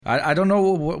I don't know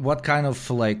what kind of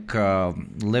like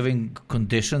living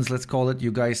conditions, let's call it,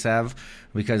 you guys have,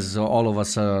 because all of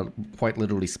us are quite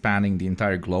literally spanning the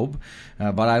entire globe.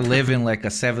 But I live in like a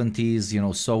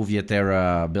 70s, Soviet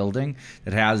era building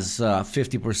that has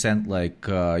 50% like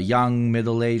young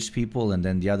middle-aged people, and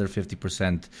then the other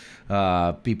 50%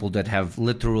 people that have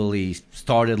literally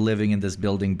started living in this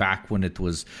building back when it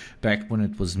was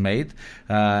made.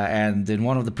 And in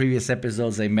one of the previous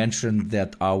episodes, I mentioned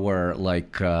that our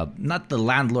not the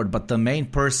landlord, but the main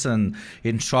person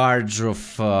in charge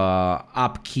of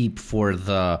upkeep for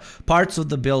the parts of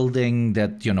the building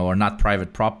that are not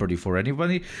private property for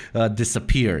anybody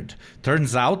disappeared.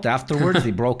 Turns out afterwards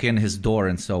they broke in his door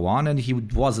and so on, and he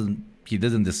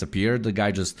didn't disappear. The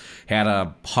guy just had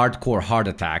a hardcore heart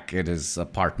attack in his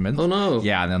apartment. Oh no!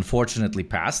 Yeah, and unfortunately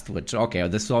passed. Which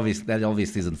that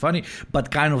obviously isn't funny,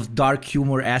 but kind of dark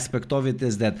humor aspect of it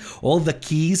is that all the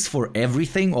keys for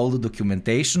everything, all the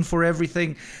documentation for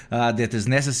everything that is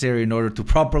necessary in order to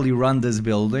properly run this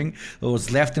building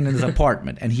was left in his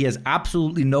apartment, and he has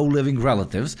absolutely no living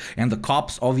relatives. And the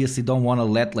cops obviously don't want to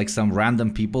let like some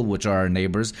random people, which are our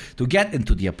neighbors, to get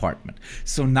into the apartment.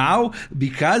 So now,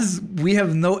 because we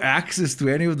have no access to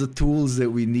any of the tools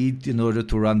that we need in order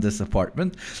to run this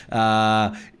apartment,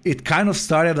 it kind of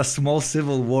started a small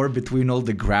civil war between all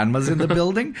the grandmas in the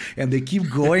building, and they keep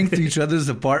going to each other's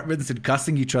apartments and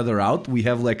cussing each other out. We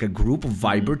have like a group of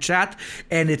Viber chat,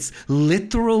 and it's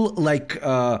literal like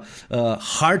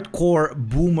hardcore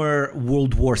boomer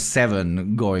World War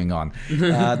VII going on.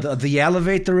 The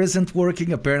elevator isn't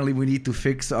working. Apparently we need to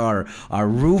fix our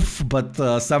roof,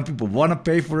 but some people want to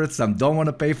pay for it, some don't want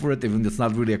to pay for it, even it's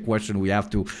not really a question. We have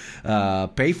to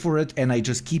pay for it, and I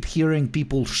just keep hearing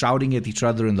people shouting at each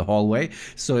other in the hallway.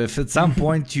 So if at some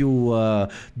point you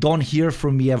don't hear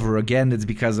from me ever again, it's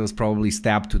because I was probably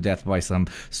stabbed to death by some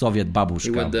Soviet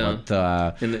babushka.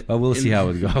 But we'll see how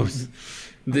it goes.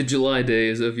 The July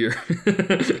days of your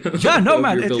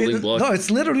man. Building block. No,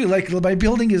 it's literally like my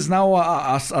building is now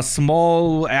a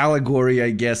small allegory,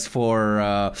 I guess,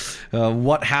 for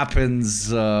what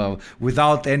happens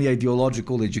without any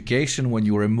ideological education when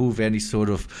you remove any sort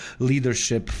of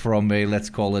leadership from a, let's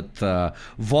call it,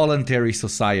 voluntary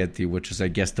society, which is, I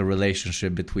guess, the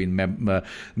relationship between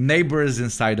neighbors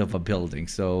inside of a building.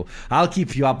 So I'll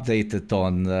keep you updated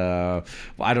on,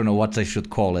 I don't know what I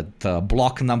should call it,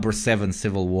 block number 7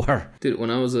 Civil War. Dude, when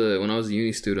I was a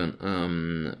uni student,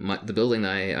 the building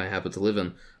that I happened to live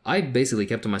in, I basically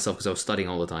kept to myself because I was studying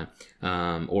all the time,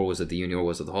 or was at the uni or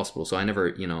was at the hospital. So I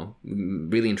never,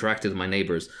 really interacted with my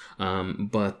neighbors.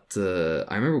 But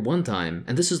I remember one time,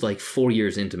 and this is like 4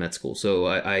 years into med school. So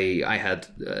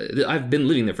I've been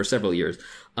living there for several years.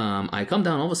 I come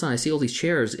down, all of a sudden I see all these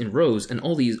chairs in rows, and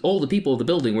all the people of the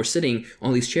building were sitting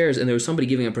on these chairs, and there was somebody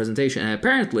giving a presentation. And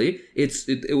apparently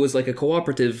it was like a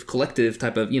cooperative, collective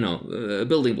type of,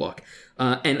 building block.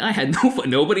 And I had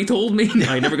nobody told me.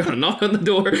 I never got a knock on the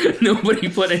door. Nobody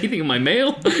put anything in my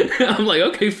mail. I'm like,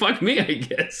 okay, fuck me, I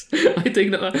guess.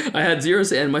 I had zero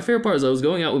say. And my favorite part is I was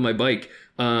going out with my bike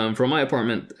from my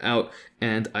apartment out,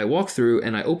 and I walk through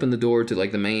and I open the door to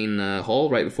like the main hall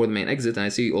right before the main exit, and I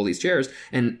see all these chairs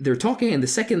and they're talking, and the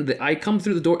second that I come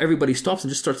through the door, everybody stops and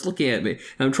just starts looking at me.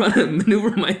 And I'm trying to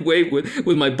maneuver my way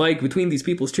with my bike between these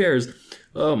people's chairs.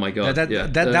 Oh my god!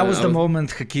 That was the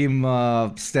moment Hakim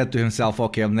said to himself,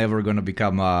 "Okay, I'm never going to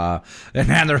become an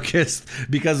anarchist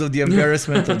because of the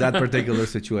embarrassment of that particular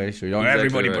situation." Exactly,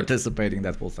 everybody right. Participating,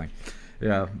 that whole thing.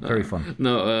 Yeah, very fun.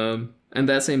 And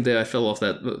that same day I fell off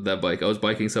that bike. I was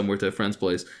biking somewhere to a friend's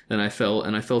place, and I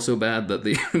fell so bad that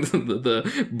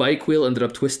the bike wheel ended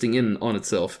up twisting in on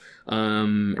itself.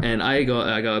 And I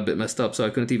got a bit messed up, so I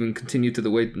couldn't even continue to the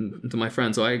way to my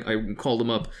friend. So I called him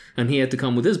up, and he had to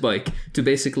come with his bike to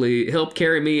basically help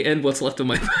carry me and what's left of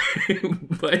my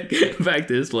bike back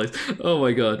to his place. Oh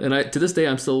my god! And to this day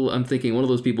I'm thinking one of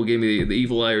those people gave me the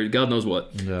evil eye or God knows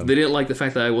what. Yeah. They didn't like the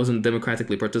fact that I wasn't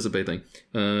democratically participating,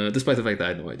 despite the fact that I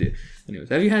had no idea. Anyways,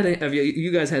 have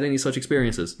you guys had any such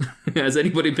experiences? Has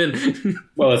anybody been?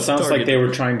 Well, it sounds like they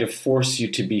were trying to force you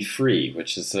to be free,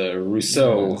 which is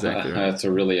Rousseau. Exactly. That's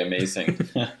a really amazing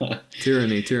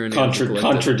tyranny.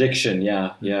 Contradiction.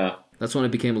 Yeah. That's when I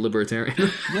became a libertarian.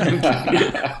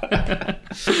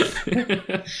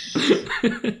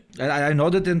 I know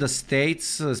that in the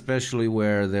States, especially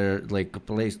where they're like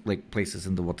places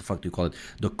in the, what the fuck do you call it,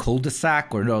 the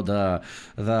cul-de-sac, or no, the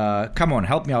come on,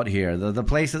 help me out here, the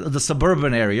places, the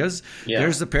suburban areas.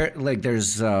 There's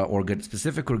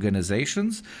specific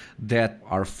organizations that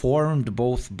are formed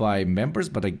both by members,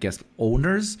 but I guess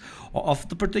owners of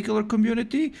the particular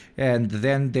community, and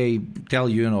then they tell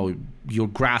you, your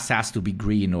grass has to be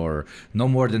green, or no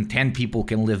more than 10 people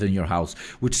can live in your house,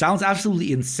 which sounds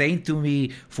absolutely insane to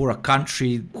me for a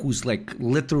country whose like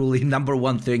literally number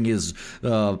one thing is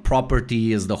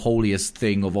property is the holiest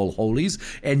thing of all holies,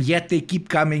 and yet they keep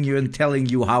coming you and telling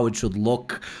you how it should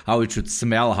look, how it should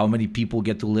smell, how many people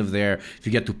get to live there, if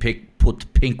you get to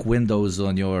put pink windows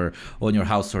on your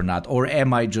house or not. Or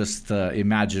am I just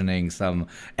imagining some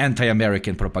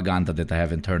anti-American propaganda that I have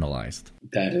internalized?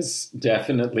 That is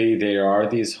definitely, there are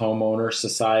these homeowner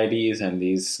societies and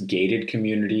these gated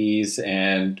communities,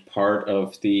 and part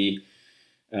of the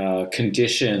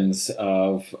conditions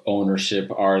of ownership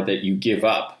are that you give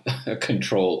up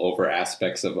control over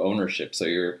aspects of ownership. So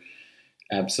you're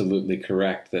absolutely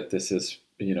correct that this is,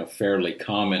 fairly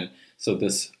common. So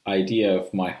this idea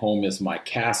of my home is my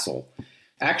castle.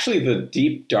 Actually, the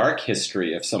deep, dark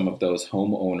history of some of those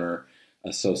homeowner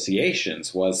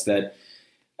associations was that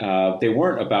they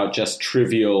weren't about just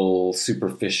trivial,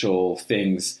 superficial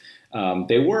things.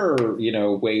 They were,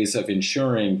 ways of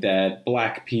ensuring that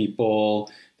Black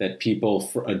people,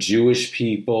 Jewish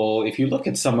people, if you look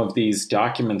at some of these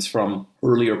documents from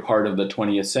earlier part of the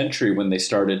 20th century when they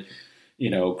started,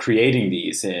 creating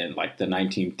these in like the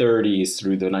 1930s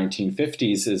through the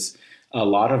 1950s, is a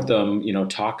lot of them,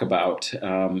 talk about,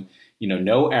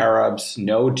 no Arabs,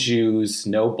 no Jews,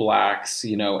 no Blacks,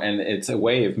 and it's a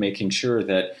way of making sure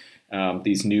that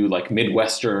these new like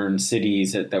Midwestern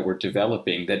cities that were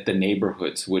developing, that the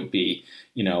neighborhoods would be,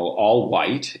 all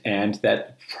white, and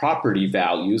that property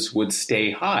values would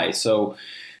stay high. So,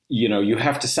 you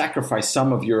have to sacrifice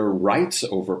some of your rights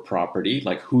over property,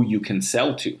 like who you can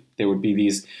sell to. There would be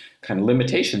these kind of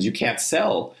limitations. You can't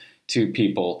sell to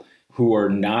people who are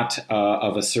not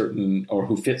of a certain, or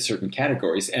who fit certain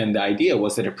categories. And the idea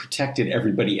was that it protected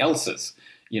everybody else's,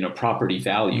 property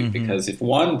value. Mm-hmm. Because if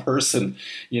one person,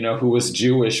 who was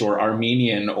Jewish or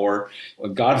Armenian or,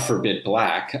 God forbid,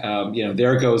 Black,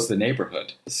 there goes the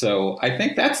neighborhood. So I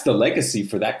think that's the legacy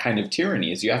for that kind of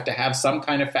tyranny, is you have to have some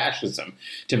kind of fascism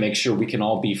to make sure we can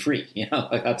all be free.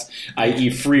 That's, i.e.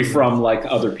 free from like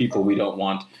other people we don't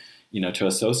want, to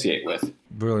associate with.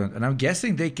 Brilliant. And I'm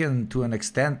guessing they can, to an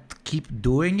extent, keep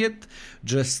doing it.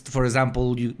 Just, for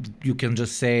example, you can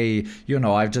just say,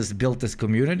 I've just built this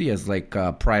community as like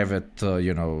a private,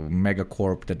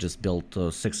 megacorp that just built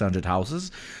 600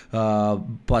 houses.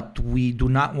 But we do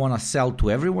not want to sell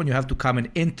to everyone. You have to come and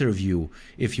interview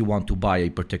if you want to buy a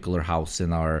particular house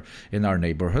in our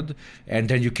neighborhood. And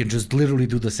then you can just literally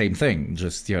do the same thing,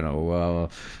 just,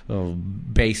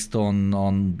 based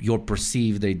on your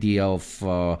perceived idea of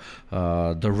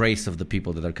the race of the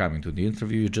people that are coming to the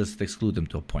interview. You just exclude them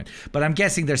to a point. But I'm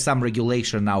guessing there's some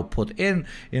regulation now put in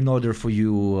order for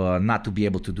you not to be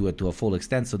able to do it to a full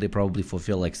extent. So they probably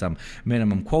fulfill like some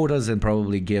minimum quotas and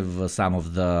probably give some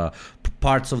of the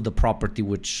parts of the property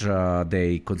which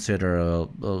they consider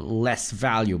less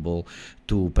valuable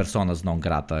to personas non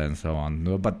grata and so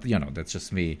on. But that's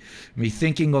just me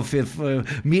thinking of if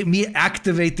me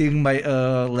activating my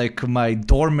my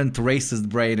dormant racist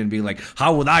brain and being like,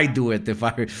 how would I do it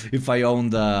if I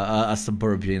owned a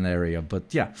suburban area?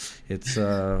 But yeah, it's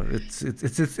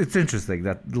interesting,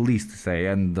 that the least to say,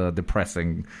 and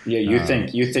depressing. Yeah, you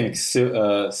think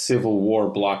Civil War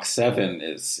Block 7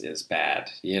 is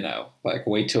bad, like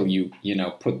wait till you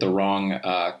put the wrong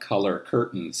color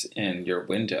curtains in your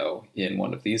window in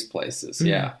one of these places. Mm-hmm.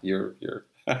 Yeah, you're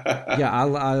yeah,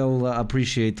 I'll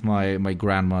appreciate my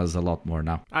grandmas a lot more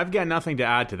now. I've got nothing to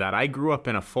add to that. I grew up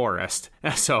in a forest,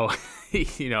 so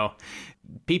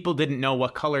people didn't know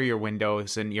what color your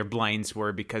windows and your blinds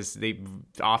were because they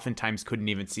oftentimes couldn't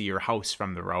even see your house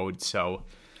from the road. So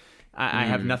I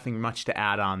have nothing much to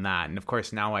add on that. And of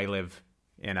course, now I live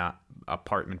in a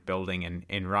apartment building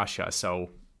in Russia, so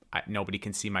nobody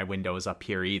can see my windows up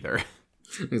here either.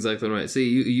 Exactly right. See,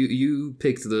 you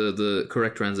picked the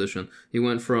correct transition. You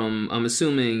went from, I'm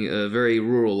assuming, a very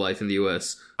rural life in the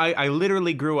U.S. I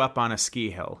literally grew up on a ski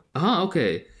hill.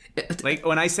 Okay. Like,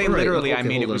 when I say literally, I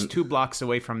mean it was 2 blocks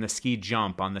away from the ski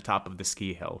jump on the top of the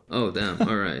ski hill. Oh, damn.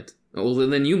 All right. Well,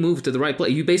 then you moved to the right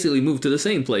place. You basically moved to the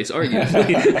same place, aren't you?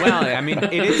 Well, I mean,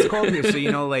 it is cold here,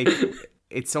 so,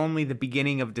 it's only the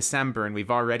beginning of December, and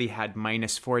we've already had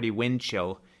minus 40 wind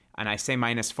chill. And I say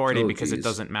minus 40 because geez. it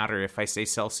doesn't matter if I say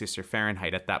Celsius or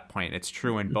Fahrenheit at that point. It's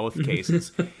true in both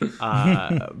cases.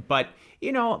 But,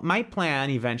 my plan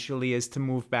eventually is to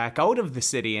move back out of the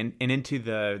city and into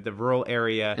the rural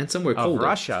area and somewhere of colder.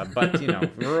 Russia. But,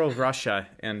 rural Russia,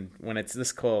 and when it's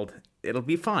this cold, it'll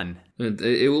be fun.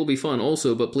 It will be fun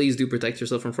also, but please do protect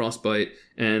yourself from frostbite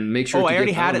and make sure I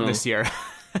already had it this year.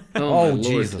 Oh,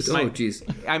 Jesus.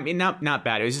 jeez. I mean, not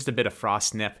bad. It was just a bit of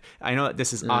frost nip. I know that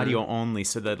this is audio only,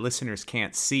 so the listeners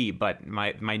can't see, but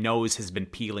my nose has been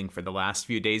peeling for the last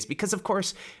few days because, of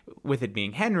course, with it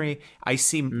being Henry, I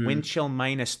see wind chill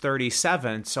minus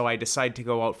 37, so I decide to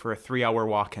go out for a 3-hour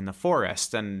walk in the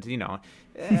forest, and,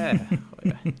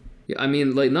 I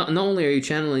mean, like not only are you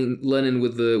channeling Lenin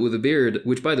with the beard,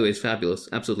 which by the way is fabulous,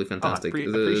 absolutely fantastic.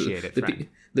 Appreciate it, friend.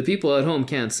 The people at home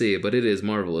can't see it, but it is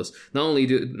marvelous. Not only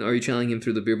are you channeling him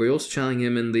through the beard, but you're also channeling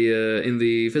him in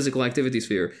the physical activity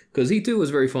sphere, because he too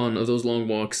was very fond of those long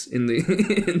walks in the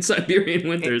in Siberian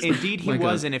winters. Indeed, he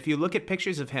was. And if you look at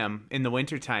pictures of him in the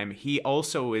wintertime, he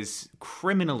also is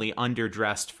criminally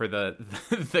underdressed for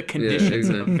the conditions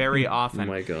very often. Oh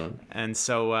my God! And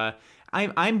so.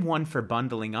 I'm one for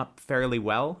bundling up fairly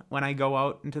well when I go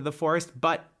out into the forest,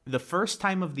 but the first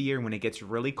time of the year when it gets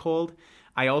really cold,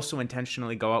 I also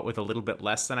intentionally go out with a little bit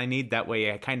less than I need. That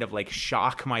way I kind of like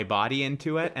shock my body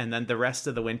into it, and then the rest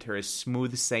of the winter is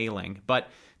smooth sailing. But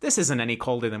this isn't any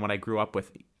colder than what I grew up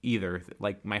with either.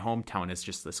 Like, my hometown is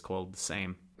just this cold the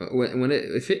same.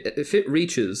 If it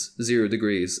reaches 0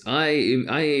 degrees, I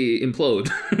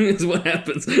implode. Is what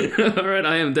happens. All right,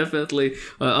 I am definitely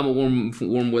I'm a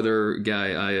warm weather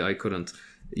guy. I couldn't.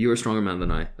 You're a stronger man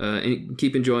than I.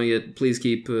 Keep enjoying it. Please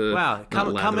keep.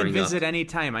 Come and visit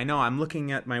anytime. I know. I'm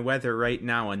looking at my weather right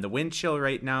now, and the wind chill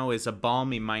right now is a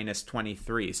balmy minus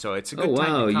 23. So it's a good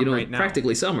time to come right now.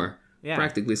 Practically summer. Yeah.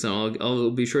 Practically so. I'll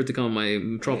be sure to come on my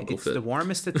tropical It's fit. the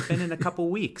warmest it's been in a couple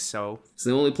weeks, so... It's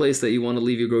the only place that you want to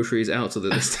leave your groceries out so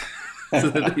that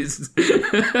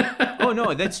Oh,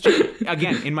 no, that's true.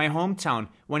 Again, in my hometown,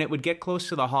 when it would get close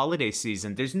to the holiday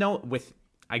season,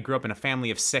 I grew up in a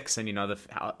family of 6, and,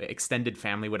 the extended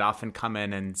family would often come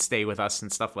in and stay with us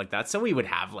and stuff like that. So we would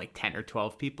have like 10 or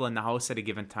 12 people in the house at a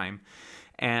given time.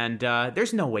 And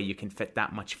there's no way you can fit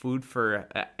that much food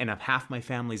and half my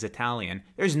family's Italian.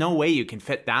 There's no way you can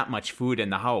fit that much food in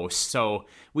the house. So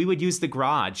we would use the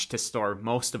garage to store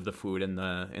most of the food in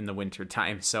the winter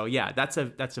time. So yeah, that's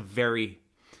a very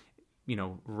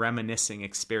reminiscing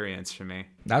experience for me.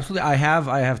 Absolutely. I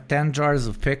have 10 jars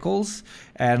of pickles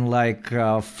and like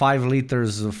 5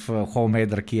 liters of homemade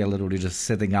rakia literally just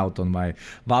sitting out on my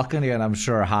balcony, and I'm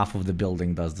sure half of the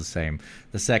building does the same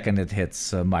the second it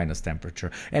hits minus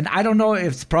temperature. And I don't know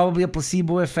if it's probably a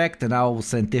placebo effect, and our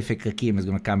scientific Hakim is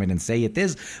going to come in and say it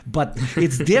is, but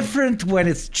it's different when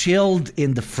it's chilled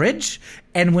in the fridge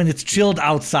and when it's chilled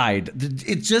outside.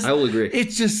 I will agree.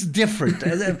 It's just different.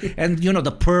 And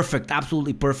the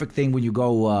absolutely perfect thing when you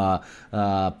go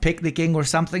picnicking or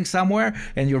something somewhere,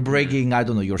 and you're bringing, I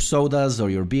don't know, your sodas or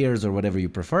your beers or whatever you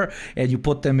prefer, and you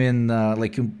put them in,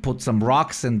 you put some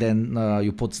rocks, and then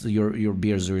you put your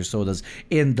beers or your sodas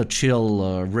in the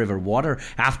chill river water.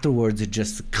 Afterwards, it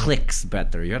just clicks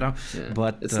better, Yeah.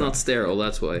 But it's not sterile,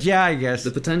 that's why. Yeah, I guess.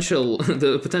 The potential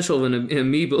of an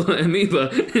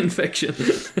amoeba infection.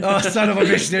 Oh, son of a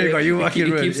bitch! There you go. You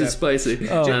fucking It keeps it spicy.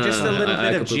 Oh. Just a little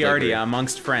bit of giardia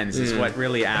amongst friends is what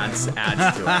really adds to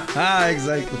it.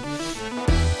 Exactly.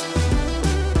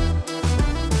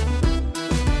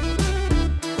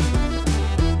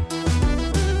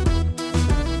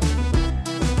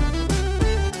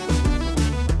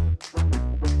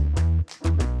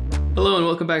 Hello and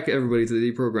welcome back, everybody, to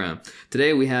the program.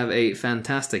 Today we have a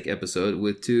fantastic episode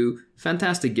with 2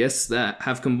 fantastic guests that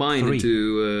have combined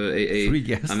into a 3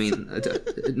 guests. I mean,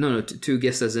 no, 2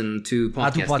 guests as in 2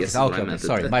 podcast guests. Okay,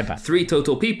 sorry, my bad. 3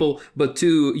 total people, but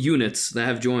 2 units that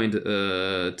have joined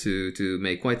to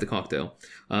make quite the cocktail.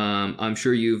 I'm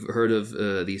sure you've heard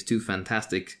of these 2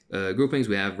 fantastic groupings.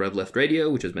 We have RevLeft Radio,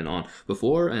 which has been on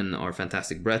before, and our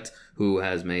fantastic Brett, who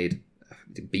has made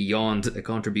beyond a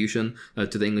contribution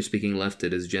to the English-speaking left.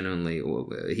 It is genuinely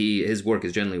his work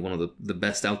is generally one of the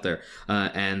best out there,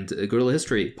 and Guerrilla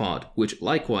History Pod, which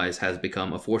likewise has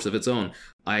become a force of its own.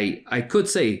 I could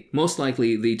say most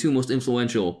likely the 2 most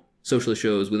influential socialist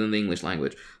shows within the English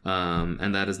language,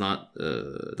 and that's not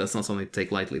something to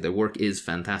take lightly. Their work is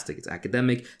fantastic. It's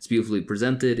academic, it's beautifully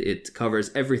presented, it covers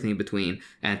everything between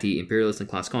anti-imperialist and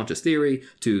class-conscious theory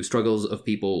to struggles of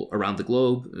people around the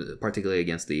globe, particularly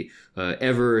against the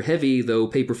ever heavy, though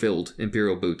paper-filled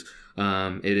imperial boot.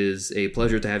 It is a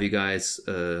pleasure to have you guys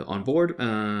on board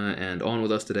and on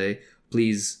with us today.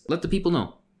 Please let the people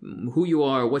know who you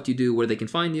are, what you do, where they can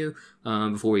find you,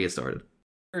 before we get started.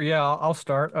 Yeah, I'll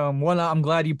start. One, I'm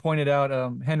glad you pointed out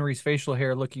Henry's facial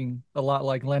hair looking a lot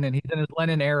like Lennon. He's in his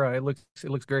Lennon era. It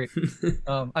looks great.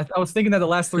 I was thinking that the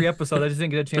last 3 episodes, I just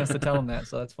didn't get a chance to tell him that,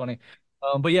 so that's funny.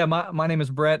 But yeah, my name is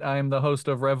Brett. I'm the host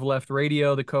of RevLeft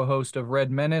Radio, the co-host of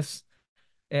Red Menace,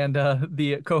 and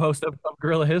the co-host of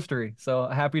Guerrilla History. So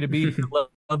happy to be here.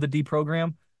 Love the D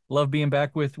program. Love being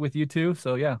back with you two.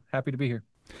 So yeah, happy to be here.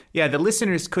 Yeah, the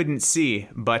listeners couldn't see,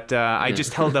 but I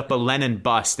just held up a Lenin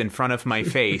bust in front of my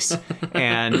face.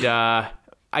 And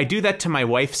I do that to my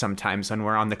wife sometimes when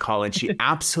we're on the call, and she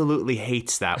absolutely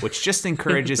hates that, which just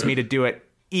encourages me to do it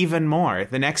even more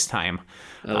the next time.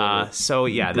 So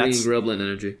yeah, that's Gremlin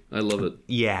energy. I love it.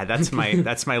 Yeah, that's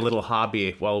my little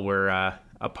hobby while we're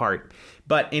apart.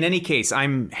 But in any case,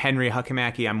 I'm Henry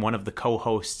Huckamacky. I'm one of the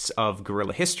co-hosts of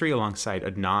Guerrilla History alongside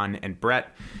Adnan and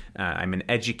Brett. I'm an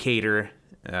educator,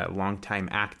 longtime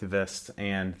activist,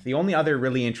 and the only other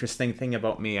really interesting thing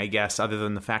about me, I guess, other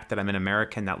than the fact that I'm an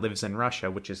American that lives in Russia,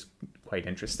 which is quite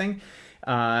interesting,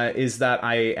 is that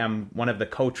I am one of the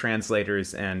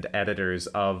co-translators and editors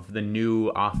of the new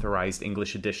authorized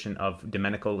English edition of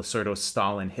Domenico Lacerdo's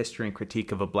Stalin, History and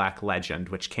Critique of a Black Legend,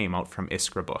 which came out from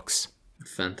Iskra Books.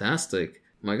 Fantastic.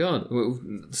 My God.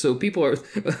 So people are,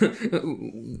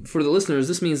 for the listeners,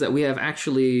 this means that we have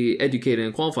actually educated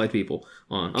and qualified people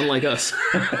on, unlike us.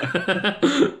 I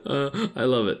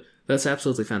love it. That's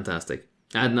absolutely fantastic.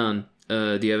 Adnan,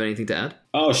 do you have anything to add?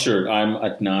 Oh, sure. I'm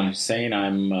Adnan Hussein.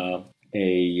 I'm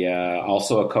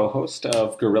also a co-host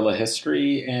of Guerrilla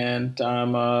History, and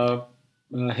I'm a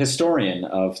historian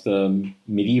of the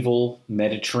medieval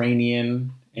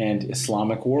Mediterranean and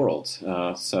Islamic world.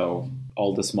 So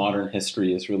all this modern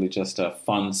history is really just a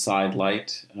fun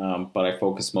sidelight, but I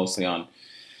focus mostly on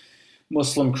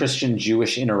Muslim, Christian,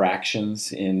 Jewish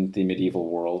interactions in the medieval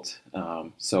world.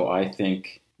 So I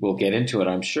think we'll get into it,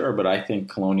 I'm sure, but I think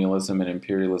colonialism and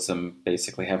imperialism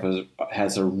basically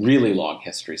has a really long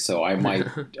history. So I might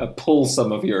pull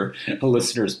some of your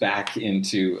listeners back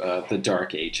into the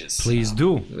Dark Ages. Please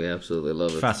do. We absolutely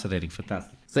love it. Fascinating,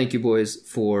 fantastic. Thank you, boys,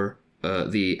 for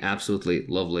the absolutely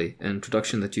lovely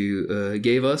introduction that you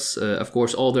gave us. Of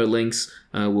course, all their links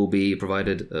will be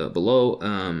provided below.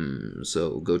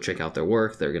 So go check out their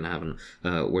work. They're gonna have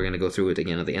we're gonna go through it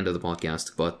again at the end of the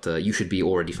podcast. But you should be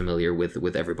already familiar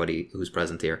with everybody who's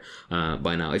present here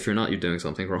by now. If you're not, you're doing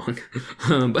something wrong.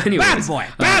 But anyways,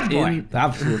 bad boy,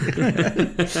 absolutely.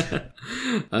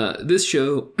 This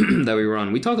show that we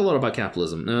run, we talk a lot about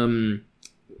capitalism.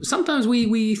 Sometimes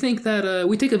we think that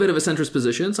we take a bit of a centrist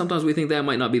position. Sometimes we think that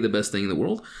might not be the best thing in the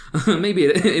world. Maybe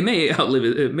it may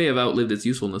have outlived its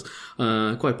usefulness,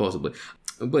 quite possibly.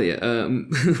 But yeah,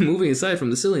 moving aside from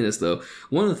the silliness, though,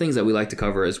 one of the things that we like to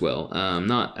cover as well,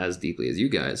 not as deeply as you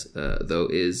guys, though,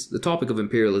 is the topic of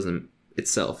imperialism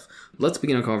itself. Let's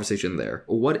begin our conversation there.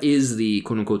 What is the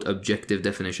quote-unquote objective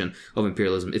definition of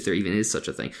imperialism, if there even is such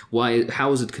a thing?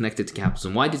 How is it connected to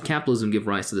capitalism? Why did capitalism give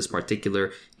rise to this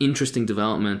particular interesting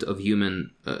development of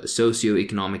human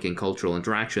socio-economic and cultural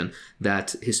interaction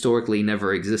that historically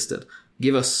never existed?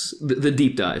 Give us the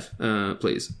deep dive,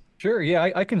 please. Sure. Yeah,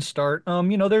 I can start.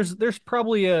 There's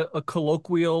probably a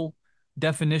colloquial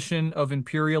definition of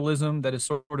imperialism that is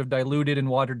sort of diluted and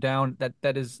watered down,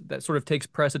 that sort of takes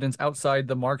precedence outside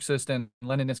the Marxist and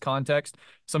Leninist context.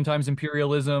 Sometimes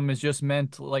imperialism is just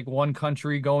meant like one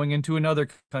country going into another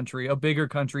country, a bigger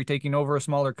country taking over a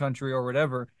smaller country or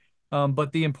whatever.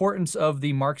 But the importance of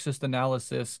the Marxist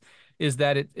analysis is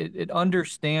that it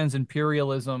understands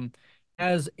imperialism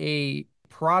as a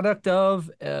product of,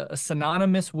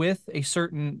 synonymous with a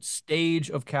certain stage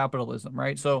of capitalism,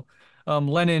 right? So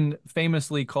Lenin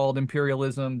famously called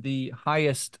imperialism the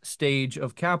highest stage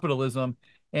of capitalism.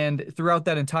 And throughout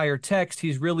that entire text,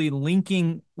 he's really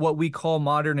linking what we call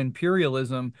modern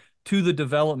imperialism to the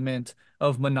development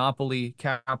of monopoly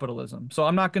capitalism. So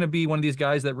I'm not going to be one of these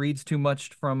guys that reads too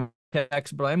much from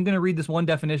text, but I'm going to read this one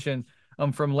definition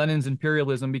from Lenin's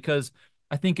imperialism, because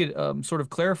I think it sort of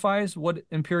clarifies what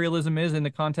imperialism is in the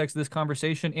context of this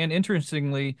conversation. And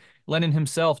interestingly, Lenin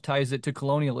himself ties it to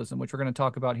colonialism, which we're going to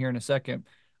talk about here in a second.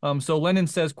 So Lenin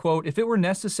says, quote, "If it were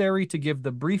necessary to give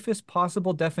the briefest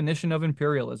possible definition of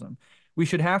imperialism, we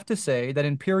should have to say that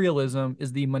imperialism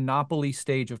is the monopoly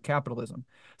stage of capitalism.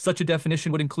 Such a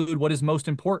definition would include what is most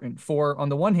important. For, on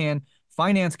the one hand,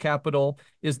 finance capital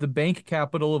is the bank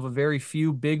capital of a very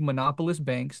few big monopolist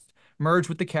banks, merged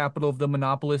with the capital of the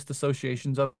monopolist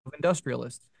associations of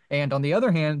industrialists. And on the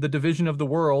other hand, the division of the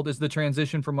world is the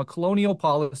transition from a colonial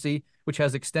policy, which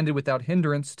has extended without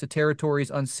hindrance to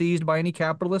territories unseized by any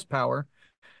capitalist power,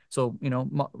 So,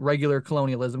 regular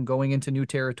colonialism, going into new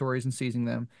territories and seizing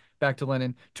them, back to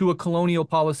Lenin, to a colonial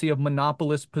policy of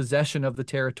monopolist possession of the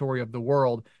territory of the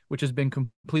world, which has been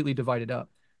completely divided up.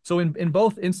 So in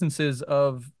both instances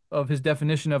of his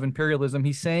definition of imperialism,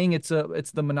 he's saying it's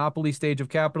the monopoly stage of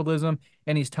capitalism,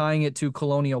 and he's tying it to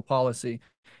colonial policy.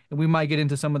 And we might get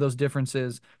into some of those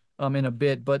differences in a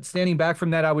bit. But standing back from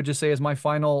that, I would just say, as my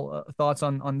final thoughts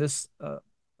on this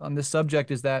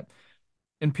subject, is that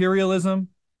imperialism,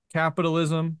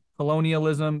 capitalism,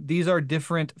 colonialism, these are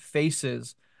different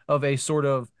faces of a sort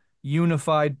of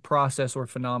unified process or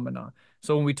phenomena.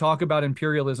 So when we talk about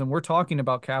imperialism, we're talking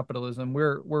about capitalism.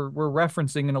 We're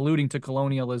referencing and alluding to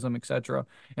colonialism, etc.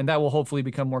 And that will hopefully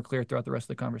become more clear throughout the rest of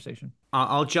the conversation.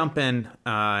 I'll jump in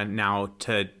now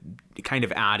to kind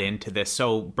of add into this.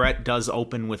 So Brett does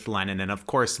open with Lenin, and of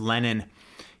course Lenin,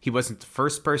 he wasn't the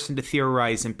first person to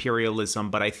theorize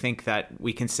imperialism, but I think that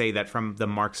we can say that from the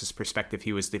Marxist perspective,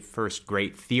 he was the first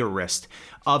great theorist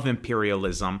of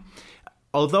imperialism.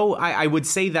 Although I would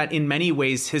say that in many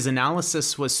ways his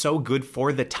analysis was so good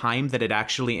for the time that it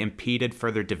actually impeded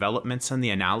further developments in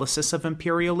the analysis of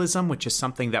imperialism, which is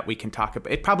something that we can talk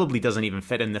about. It probably doesn't even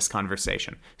fit in this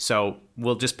conversation, so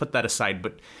we'll just put that aside.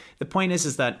 But the point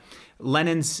is that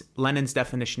Lenin's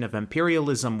definition of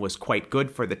imperialism was quite good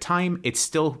for the time. It's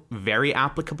still very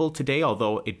applicable today,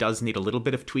 although it does need a little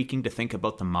bit of tweaking to think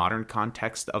about the modern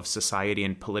context of society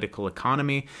and political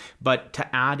economy. But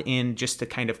to add in, just to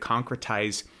kind of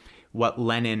concretize what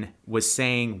Lenin was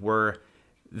saying, were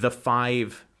the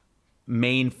 5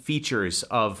 main features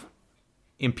of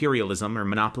imperialism or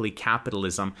monopoly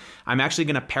capitalism. I'm actually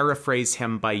going to paraphrase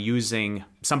him by using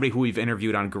somebody who we've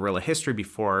interviewed on Guerrilla History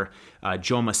before,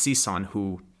 Joma Sison,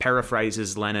 who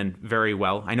paraphrases Lenin very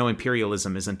well. I know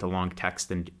imperialism isn't a long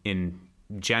text in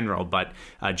general, but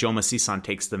Joma Sison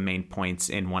takes the main points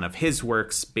in one of his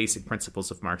works, Basic Principles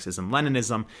of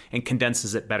Marxism-Leninism, and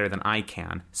condenses it better than I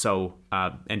can. So,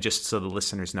 and just so the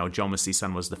listeners know, Joma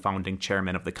Sison was the founding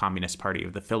chairman of the Communist Party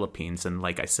of the Philippines, and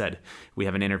like I said, we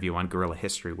have an interview on Guerrilla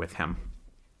History with him.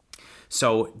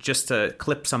 So just to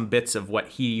clip some bits of what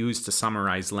he used to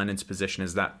summarize Lenin's position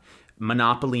is that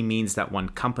monopoly means that one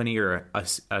company or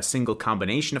a single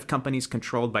combination of companies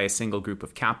controlled by a single group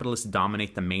of capitalists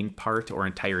dominate the main part or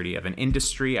entirety of an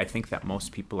industry. I think that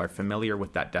most people are familiar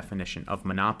with that definition of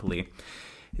monopoly.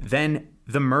 Then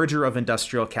the merger of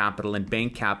industrial capital and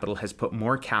bank capital has put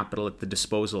more capital at the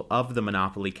disposal of the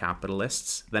monopoly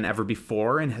capitalists than ever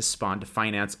before, and has spawned a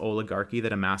finance oligarchy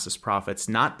that amasses profits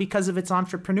not because of its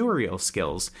entrepreneurial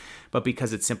skills, but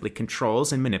because it simply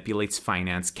controls and manipulates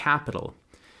finance capital.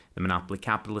 The monopoly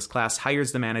capitalist class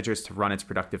hires the managers to run its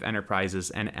productive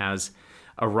enterprises, and as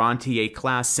a rentier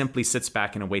class simply sits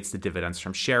back and awaits the dividends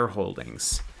from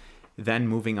shareholdings. Then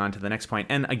moving on to the next point,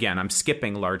 and again, I'm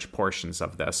skipping large portions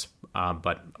of this,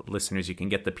 but listeners, you can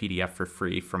get the PDF for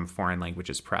free from Foreign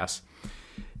Languages Press.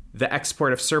 The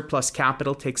export of surplus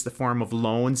capital takes the form of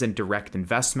loans and direct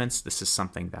investments. This is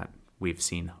something that we've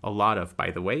seen a lot of, by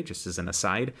the way, just as an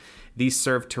aside. These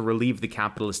serve to relieve the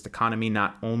capitalist economy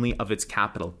not only of its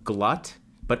capital glut,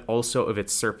 but also of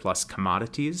its surplus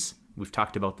commodities. We've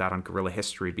talked about that on Guerrilla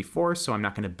History before, so I'm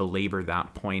not going to belabor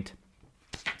that point.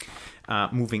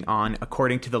 Moving on,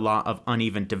 according to the law of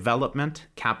uneven development,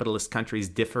 capitalist countries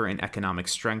differ in economic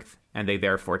strength, and they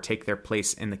therefore take their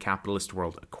place in the capitalist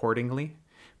world accordingly.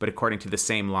 But according to the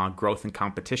same law, growth and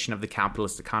competition of the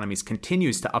capitalist economies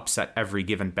continues to upset every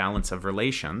given balance of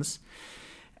relations.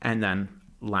 And then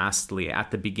lastly, at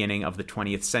the beginning of the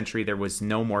 20th century, there was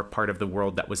no more part of the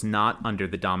world that was not under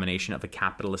the domination of a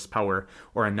capitalist power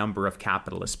or a number of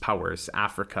capitalist powers.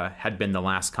 Africa had been the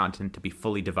last continent to be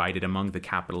fully divided among the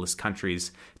capitalist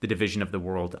countries. The division of the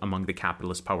world among the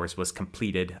capitalist powers was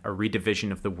completed. A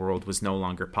redivision of the world was no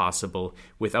longer possible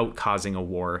without causing a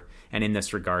war. And in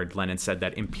this regard, Lenin said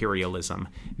that imperialism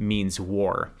means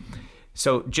war.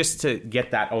 So just to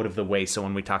get that out of the way, so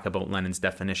when we talk about Lenin's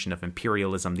definition of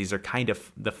imperialism, these are kind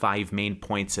of the 5 main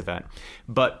points of it.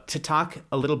 But to talk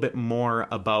a little bit more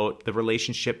about the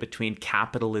relationship between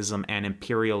capitalism and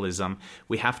imperialism,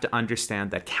 we have to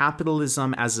understand that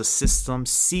capitalism as a system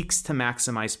seeks to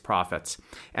maximize profits,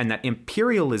 and that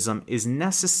imperialism is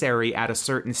necessary at a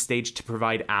certain stage to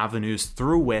provide avenues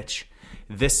through which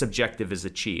this objective is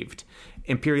achieved.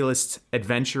 Imperialist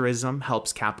adventurism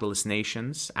helps capitalist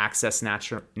nations access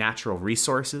natural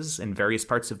resources in various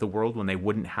parts of the world when they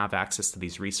wouldn't have access to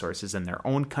these resources in their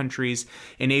own countries,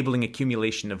 enabling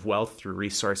accumulation of wealth through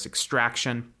resource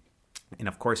extraction. And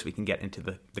of course, we can get into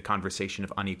the conversation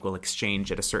of unequal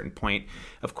exchange at a certain point.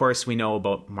 Of course, we know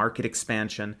about market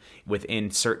expansion.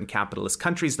 Within certain capitalist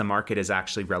countries, the market is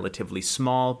actually relatively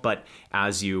small, but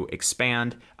as you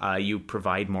expand, you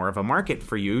provide more of a market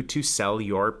for you to sell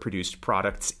your produced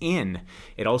products in.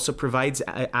 It also provides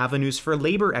avenues for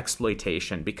labor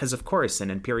exploitation because, of course,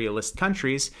 in imperialist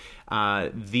countries,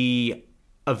 the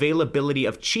availability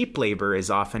of cheap labor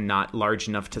is often not large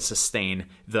enough to sustain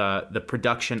the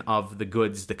production of the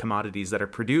goods, the commodities that are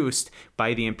produced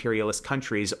by the imperialist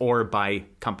countries or by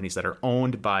companies that are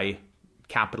owned by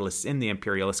capitalists in the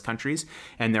imperialist countries,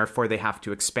 and therefore they have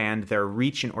to expand their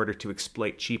reach in order to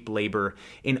exploit cheap labor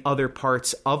in other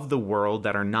parts of the world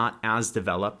that are not as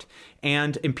developed.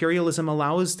 And imperialism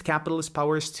allows capitalist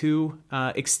powers to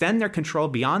extend their control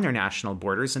beyond their national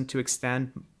borders and to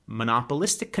extend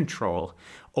monopolistic control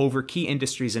over key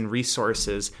industries and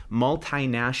resources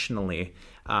multinationally.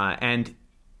 And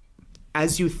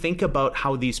as you think about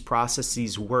how these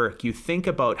processes work, you think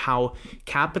about how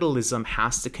capitalism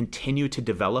has to continue to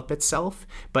develop itself,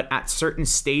 but at certain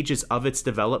stages of its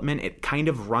development, it kind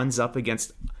of runs up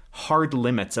against hard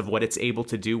limits of what it's able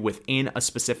to do within a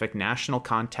specific national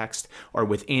context or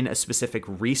within a specific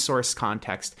resource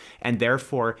context, and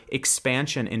therefore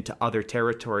expansion into other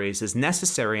territories is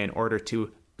necessary in order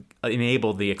to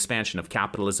enable the expansion of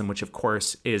capitalism, which of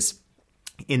course is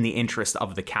in the interest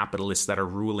of the capitalists that are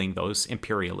ruling those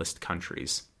imperialist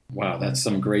countries. Wow, that's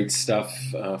some great stuff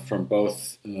from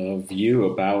both of you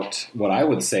about what I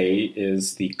would say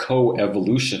is the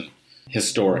co-evolution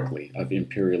historically of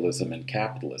imperialism and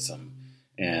capitalism.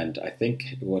 And I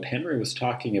think what Henry was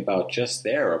talking about just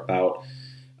there about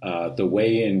the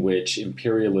way in which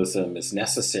imperialism is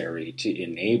necessary to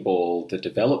enable the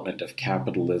development of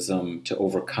capitalism to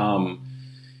overcome,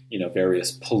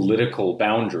 various political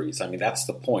boundaries. I mean, that's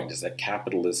the point, is that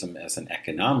capitalism as an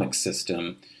economic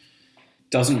system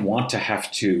doesn't want to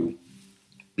have to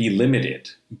be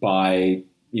limited by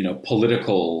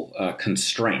political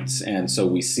constraints. And so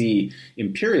we see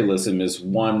imperialism as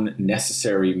one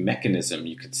necessary mechanism,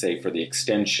 you could say, for the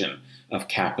extension of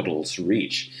capital's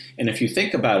reach. And if you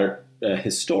think about it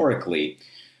historically,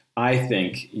 I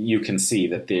think you can see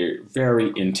that they're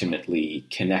very intimately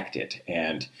connected.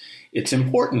 And it's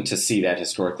important to see that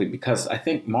historically because I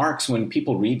think Marx, when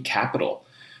people read Capital,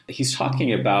 he's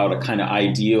talking about a kind of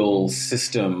ideal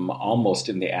system almost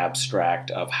in the abstract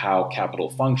of how capital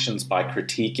functions by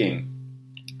critiquing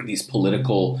these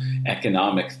political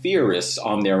economic theorists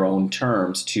on their own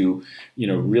terms to,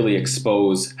 really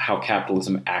expose how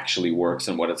capitalism actually works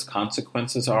and what its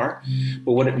consequences are.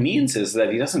 But what it means is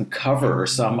that he doesn't cover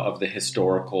some of the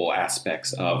historical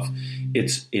aspects of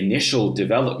its initial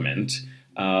development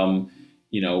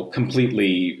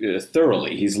completely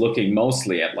thoroughly. He's looking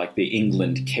mostly at like the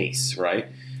England case, right?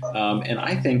 And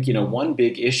I think, one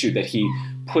big issue that he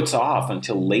puts off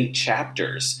until late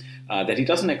chapters that he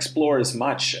doesn't explore as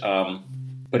much,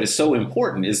 but is so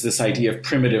important, is this idea of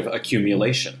primitive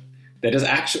accumulation. That is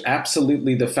actually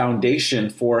absolutely the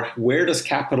foundation for where does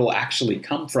capital actually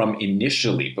come from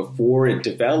initially, before it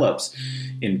develops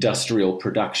industrial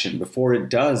production, before it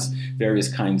does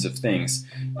various kinds of things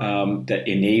that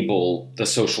enable the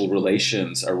social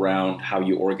relations around how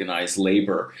you organize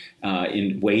labor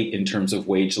in terms of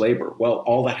wage labor. Well,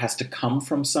 all that has to come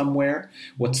from somewhere.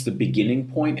 What's the beginning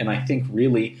point? And I think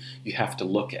really you have to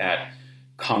look at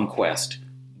conquest,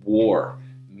 war,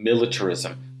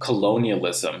 militarism,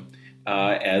 colonialism,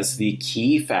 as the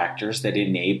key factors that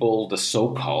enable the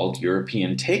so-called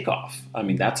European takeoff. I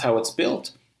mean, that's how it's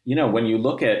built. When you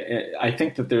look at it, I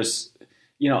think that there's,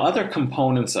 other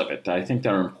components of it that I think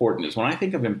that are important. Is when I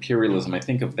think of imperialism, I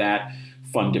think of that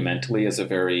fundamentally as a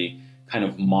very kind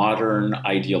of modern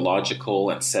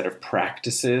ideological and set of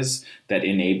practices that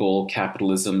enable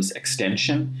capitalism's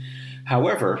extension.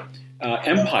 However,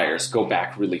 empires go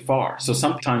back really far. So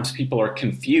sometimes people are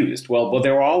confused. Well,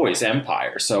 there were always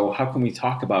empires. So how can we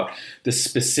talk about the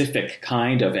specific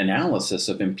kind of analysis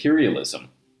of imperialism?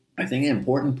 I think an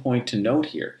important point to note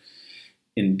here,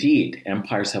 indeed,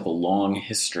 empires have a long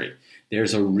history.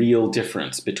 There's a real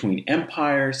difference between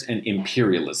empires and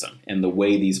imperialism and the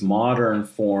way these modern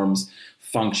forms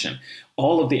function.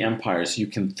 All of the empires you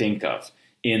can think of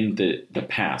in the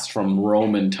past, from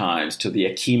Roman times to the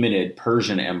Achaemenid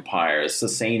Persian Empire,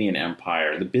 Sasanian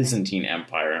Empire, the Byzantine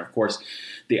Empire, and of course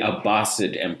the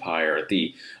Abbasid Empire,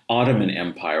 the Ottoman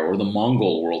Empire, or the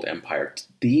Mongol World Empire.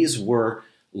 These were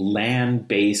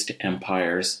land-based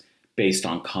empires based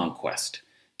on conquest.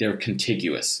 They're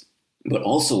contiguous. But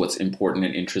also what's important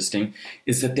and interesting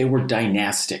is that they were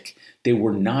dynastic. They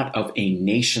were not of a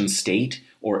nation state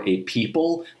or a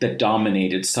people that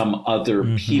dominated some other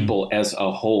people as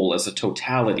a whole, as a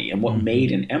totality. And what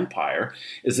made an empire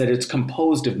is that it's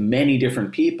composed of many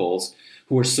different peoples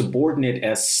who are subordinate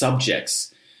as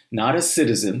subjects, not as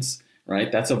citizens,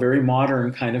 right? That's a very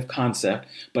modern kind of concept,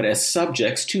 but as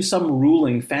subjects to some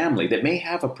ruling family that may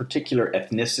have a particular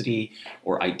ethnicity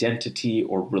or identity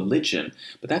or religion.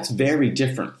 But that's very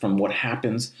different from what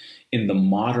happens in the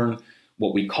modern,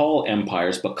 what we call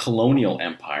empires, but colonial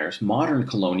empires. Modern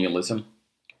colonialism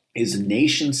is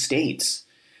nation states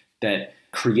that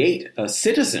create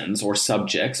citizens or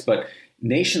subjects, but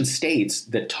nation states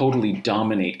that totally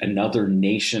dominate another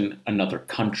nation, another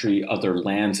country, other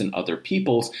lands, and other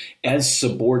peoples as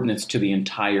subordinates to the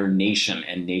entire nation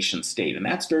and nation state. And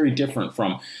that's very different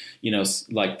from,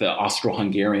 like the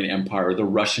Austro-Hungarian Empire, the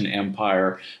Russian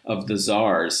Empire of the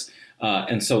Tsars.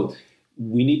 And so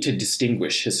we need to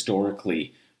distinguish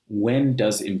historically, when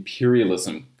does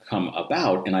imperialism come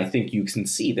about? And I think you can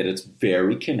see that it's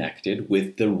very connected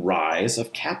with the rise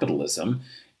of capitalism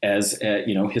as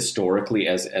historically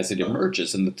as it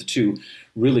emerges, and that the two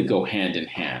really go hand in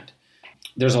hand.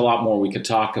 There's a lot more we could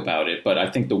talk about it, but I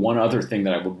think the one other thing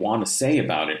that I would want to say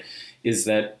about it is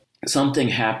that something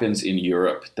happens in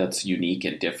Europe that's unique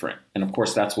and different. And of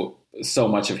course, that's what so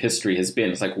much of history has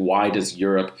been. It's like, why does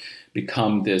Europe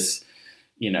become this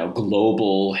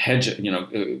global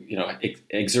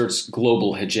exerts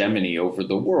global hegemony over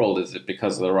the world? Is it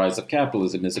because of the rise of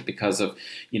capitalism? Is it because of,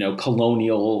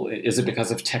 colonial? Is it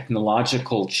because of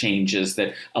technological changes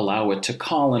that allow it to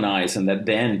colonize, and that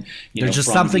then, there's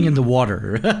just something in the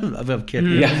water? I'm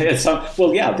kidding. Yeah.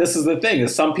 This is the thing.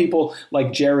 Is some people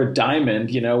like Jared Diamond,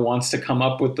 wants to come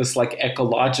up with this like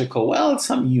ecological. Well, it's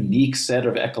some unique set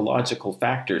of ecological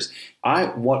factors.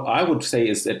 What I would say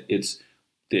is that it's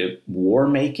the war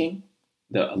making,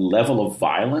 the level of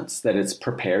violence that it's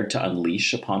prepared to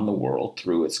unleash upon the world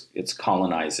through its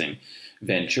colonizing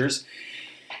ventures.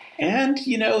 And,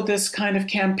 this kind of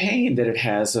campaign that it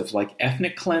has of like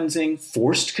ethnic cleansing,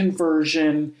 forced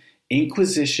conversion,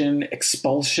 inquisition,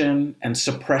 expulsion, and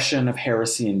suppression of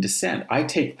heresy and dissent. I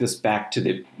take this back to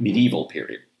the medieval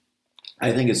period.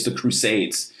 I think it's the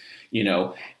Crusades,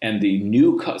 and the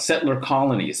new settler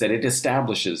colonies that it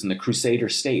establishes in the Crusader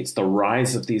states, the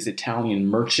rise of these Italian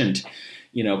merchant,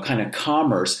 kind of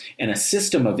commerce, and a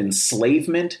system of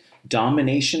enslavement,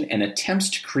 domination, and attempts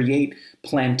to create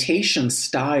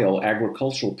plantation-style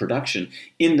agricultural production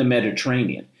in the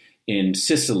Mediterranean, in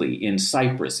Sicily, in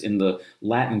Cyprus, in the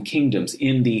Latin kingdoms,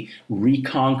 in the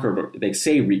reconquered, they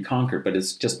say reconquered, but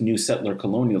it's just new settler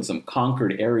colonialism,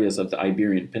 conquered areas of the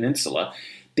Iberian Peninsula.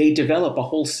 They develop a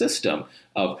whole system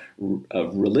of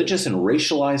religious and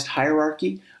racialized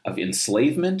hierarchy, of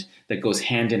enslavement that goes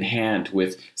hand in hand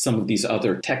with some of these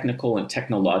other technical and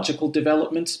technological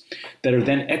developments that are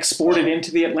then exported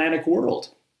into the Atlantic world.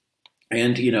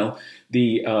 And,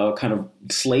 the kind of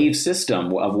slave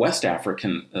system of West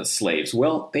African slaves,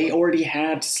 well, they already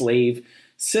had slave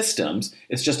systems.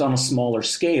 It's just on a smaller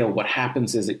scale. What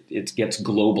happens is it gets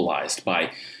globalized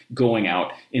by going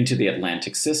out into the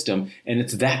Atlantic system. And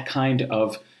it's that kind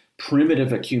of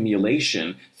primitive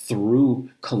accumulation through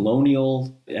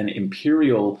colonial and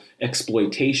imperial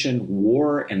exploitation,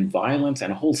 war and violence,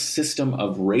 and a whole system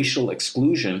of racial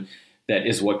exclusion that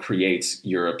is what creates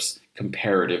Europe's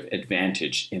comparative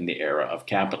advantage in the era of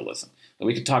capitalism.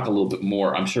 We could talk a little bit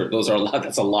more. I'm sure those are a lot.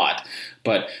 That's a lot.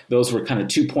 But those were kind of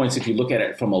 2 points, if you look at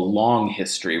it from a long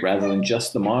history rather than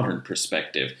just the modern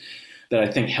perspective, that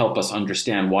I think help us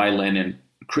understand why Lenin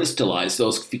crystallized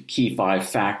those key 5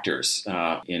 factors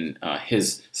in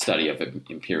his study of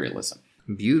imperialism.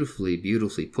 Beautifully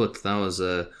put. That was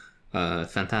a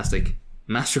fantastic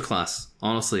masterclass,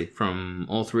 honestly, from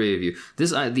all three of you.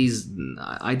 These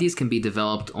ideas can be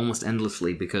developed almost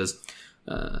endlessly because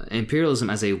imperialism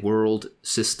as a world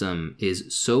system is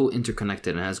so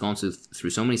interconnected and has gone through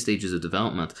so many stages of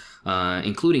development,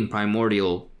 including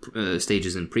primordial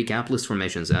stages in pre-capitalist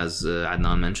formations, as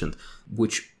Adnan mentioned,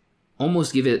 which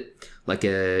almost give it like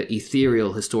a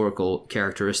ethereal historical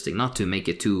characteristic, not to make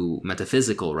it too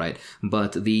metaphysical, right?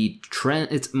 But the trend,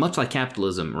 it's much like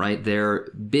capitalism, right? They're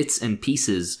bits and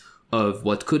pieces of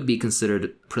what could be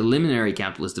considered preliminary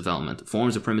capitalist development,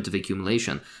 forms of primitive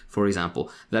accumulation, for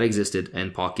example, that existed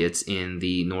in pockets in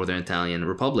the northern Italian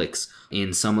republics,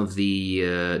 in some of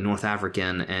the North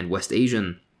African and West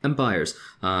Asian empires.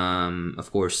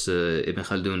 Of course, Ibn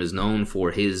Khaldun is known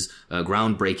for his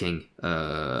groundbreaking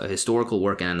historical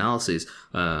work and analysis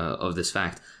of this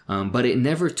fact. But it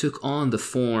never took on the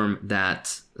form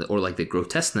that, or like the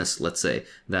grotesqueness, let's say,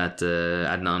 that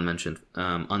Adnan mentioned,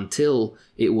 until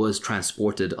it was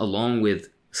transported along with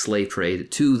slave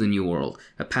trade to the New World,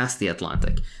 past the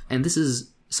Atlantic. And this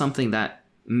is something that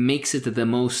makes it the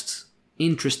most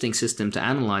interesting system to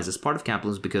analyze as part of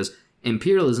capitalism, because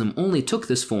imperialism only took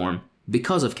this form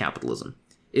because of capitalism.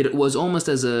 It was almost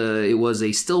it was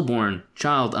a stillborn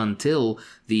child until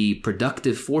the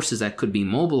productive forces that could be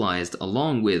mobilized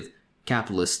along with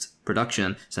capitalist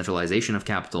production, centralization of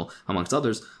capital, amongst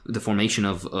others, the formation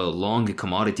of long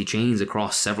commodity chains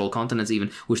across several continents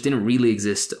even, which didn't really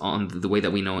exist on the way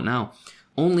that we know it now.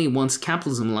 Only once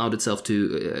capitalism allowed itself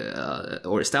to,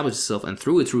 or established itself and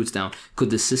threw its roots down, could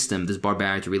this system, this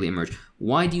barbarity really emerge.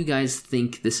 Why do you guys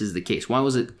think this is the case? Why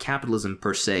was it capitalism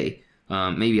per se?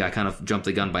 Maybe I kind of jumped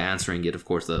the gun by answering it, of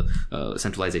course, the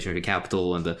centralization of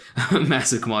capital and the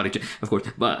massive commodity, of course.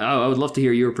 But I would love to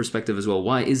hear your perspective as well.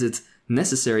 Why is it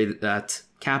necessary that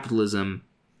capitalism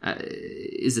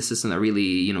is the system that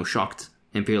really, shocked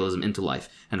imperialism into life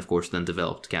and, of course, then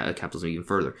developed capitalism even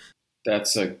further?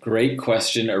 That's a great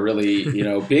question, a really,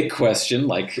 big question.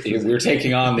 Like, we're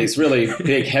taking on these really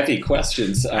big, heavy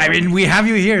questions. I mean, we have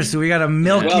you here, so we got to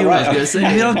milk you. Right.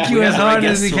 Milk you as hard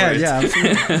as we can. Yeah,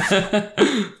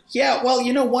 absolutely. Yeah, well,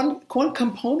 one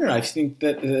component I think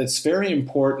that's very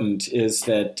important is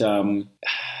that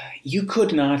you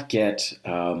could not get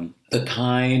the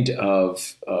kind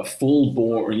of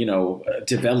full-born,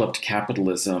 developed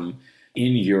capitalism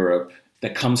in Europe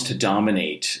that comes to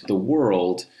dominate the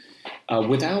world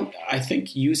without, I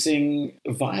think, using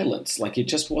violence. Like, it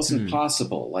just wasn't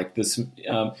possible. Like this,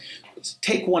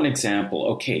 take one example.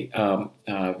 Okay,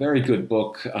 very good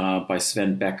book by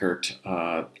Sven Beckert,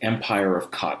 Empire of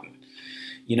Cotton.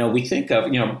 We think of,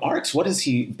 Marx, what does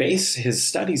he base his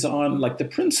studies on? Like, the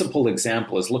principal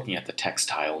example is looking at the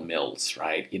textile mills,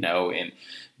 right? In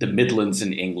the Midlands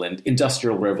in England,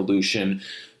 Industrial Revolution,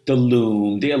 the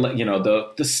loom,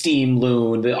 the steam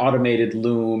loom, the automated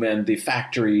loom, and the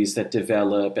factories that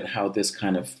develop, and how this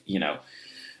kind of,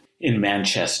 in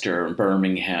Manchester and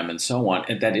Birmingham and so on,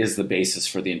 and that is the basis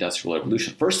for the Industrial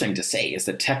Revolution. First thing to say is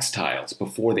that textiles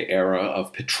before the era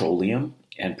of petroleum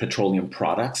and petroleum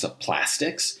products, of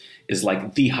plastics, is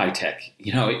like the high-tech,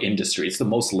 industry. It's the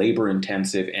most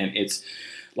labor-intensive, and it's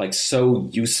like so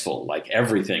useful, like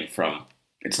everything from,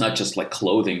 it's not just like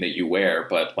clothing that you wear,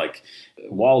 but like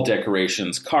wall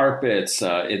decorations, carpets,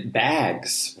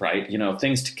 bags, right?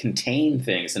 Things to contain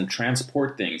things and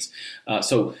transport things.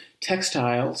 So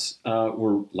textiles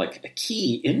were like a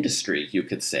key industry, you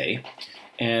could say.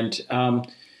 And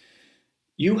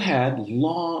you had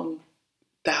long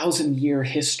 1,000-year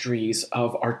histories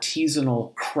of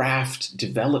artisanal craft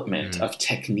development, of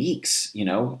techniques,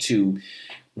 to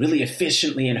really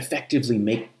efficiently and effectively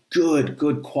make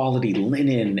good quality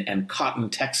linen and cotton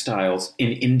textiles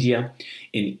in India,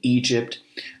 in Egypt.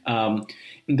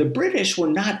 The British were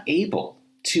not able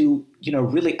to,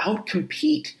 really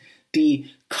outcompete the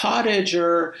cottage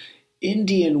or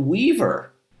Indian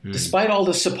weaver, despite all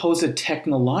the supposed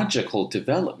technological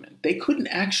development. They couldn't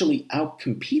actually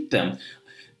outcompete them.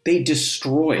 They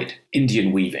destroyed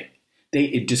Indian weaving.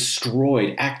 They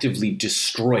actively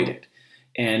destroyed it.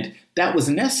 And that was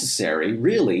necessary,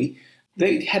 really.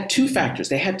 They had two factors.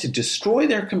 They had to destroy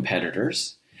their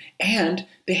competitors, and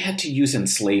they had to use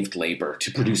enslaved labor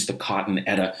to produce the cotton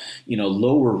at a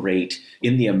lower rate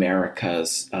in the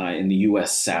Americas, in the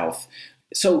U.S. South.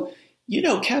 So,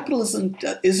 capitalism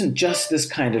isn't just this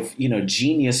kind of,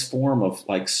 genius form of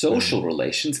like social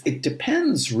relations. It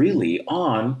depends really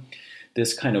on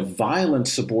this kind of violent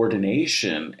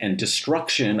subordination and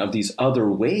destruction of these other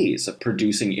ways of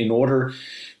producing in order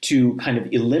to kind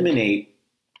of eliminate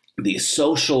the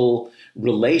social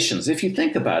relations. If you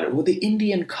think about it, the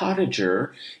Indian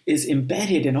cottager is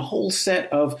embedded in a whole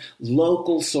set of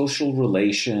local social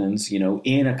relations,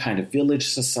 in a kind of village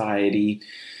society.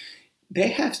 They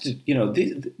have to,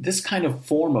 this kind of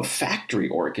form of factory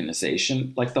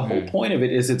organization, like the whole point of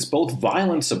it is it's both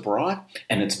violence abroad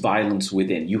and it's violence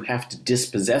within. You have to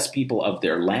dispossess people of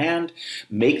their land,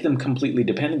 make them completely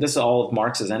dependent. This is all of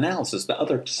Marx's analysis. The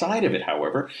other side of it,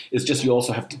 however, is just you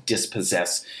also have to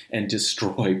dispossess and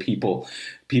destroy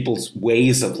people's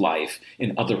ways of life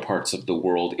in other parts of the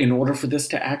world in order for this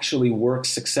to actually work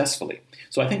successfully.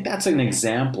 So I think that's an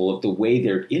example of the way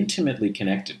they're intimately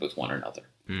connected with one another.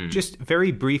 Just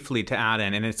very briefly to add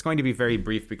in, and it's going to be very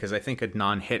brief because I think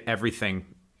Adnan hit everything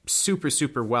super,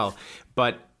 super well.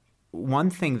 But one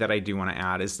thing that I do want to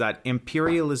add is that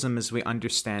imperialism, as we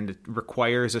understand it,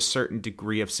 requires a certain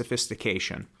degree of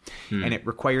sophistication, and it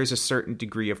requires a certain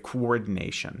degree of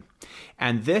coordination.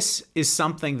 And this is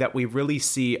something that we really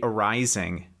see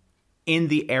arising in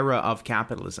the era of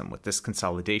capitalism, with this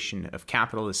consolidation of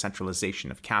capital, the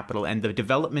centralization of capital, and the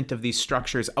development of these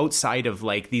structures outside of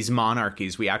like these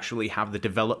monarchies, we actually have the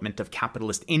development of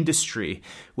capitalist industry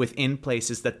within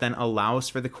places that then allows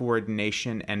for the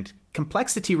coordination and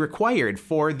complexity required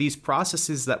for these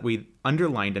processes that we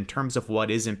underlined in terms of what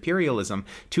is imperialism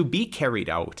to be carried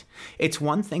out. It's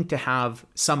one thing to have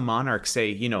some monarch say,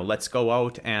 you know, let's go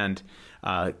out and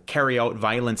carry out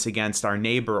violence against our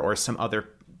neighbor or some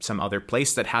other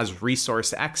place that has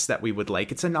resource X that we would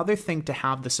like. It's another thing to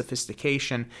have the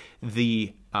sophistication,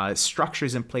 the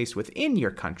structures in place within your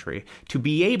country to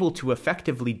be able to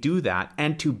effectively do that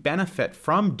and to benefit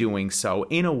from doing so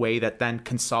in a way that then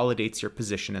consolidates your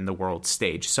position in the world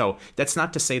stage. So that's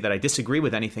not to say that I disagree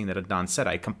with anything that Adnan said.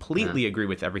 I completely agree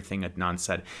with everything Adnan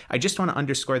said. I just want to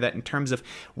underscore that in terms of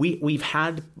we've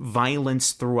had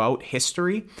violence throughout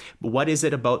history. But what is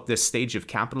it about this stage of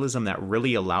capitalism that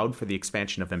really allowed for the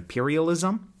expansion of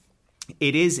imperialism?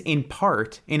 It is in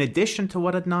part, in addition to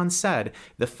what Adnan said,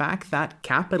 the fact that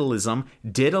capitalism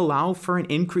did allow for an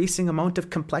increasing amount of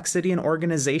complexity and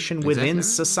organization within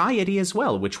society as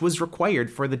well, which was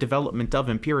required for the development of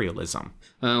imperialism.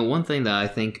 One thing that I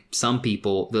think some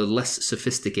people, the less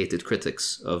sophisticated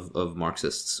critics of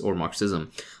Marxists or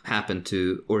Marxism, happen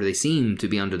to, or they seem to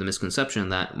be under the misconception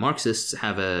that Marxists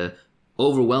have a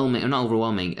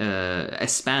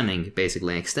spanning,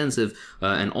 basically, extensive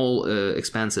and all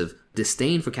expansive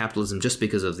disdain for capitalism just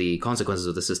because of the consequences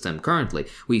of the system currently.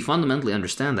 We fundamentally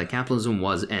understand that capitalism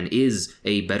was and is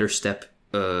a better step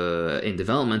in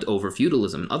development over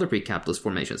feudalism and other pre-capitalist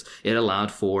formations. It allowed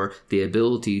for the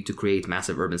ability to create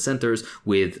massive urban centers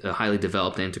with highly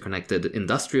developed and interconnected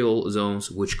industrial zones,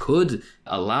 which could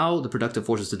allow the productive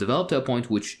forces to develop to a point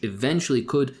which eventually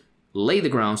could lay the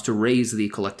grounds to raise the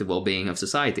collective well-being of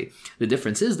society. The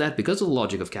difference is that because of the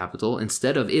logic of capital,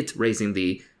 instead of it raising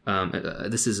the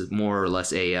this is more or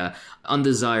less a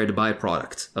undesired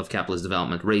byproduct of capitalist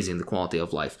development, raising the quality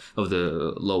of life of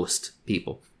the lowest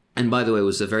people. And by the way, it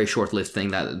was a very short-lived thing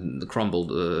that crumbled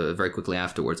very quickly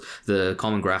afterwards. The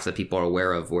common graph that people are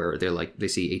aware of, where they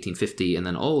see 1850 and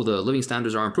then, oh, the living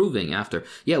standards are improving after.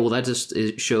 Yeah, well, that just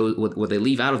shows what they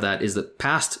leave out of that is the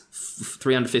past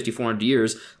 350, 400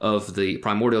 years of the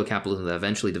primordial capitalism that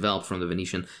eventually developed from the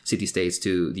Venetian city-states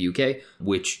to the UK,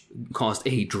 which caused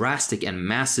a drastic and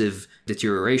massive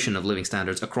deterioration of living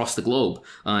standards across the globe.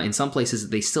 In some places,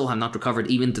 they still have not recovered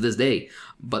even to this day.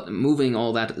 But moving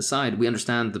all that aside, we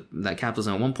understand that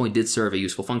capitalism at one point did serve a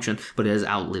useful function, but it has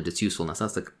outlived its usefulness.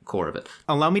 That's the core of it.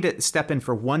 Allow me to step in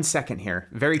for 1 second here,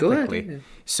 very quickly. Ahead.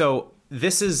 So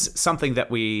this is something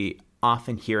that we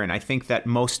often hear, and I think that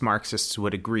most Marxists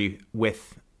would agree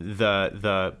with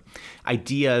the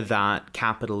idea that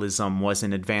capitalism was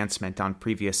an advancement on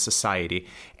previous society.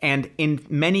 And in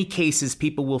many cases,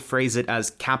 people will phrase it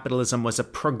as capitalism was a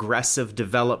progressive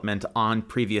development on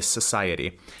previous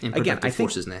society. Again, I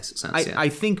think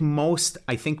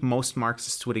I think most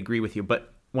Marxists would agree with you,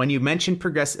 but when you mention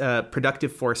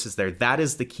productive forces there, that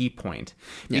is the key point.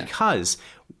 Because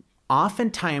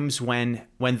oftentimes when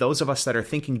those of us that are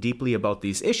thinking deeply about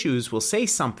these issues will say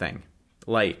something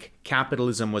like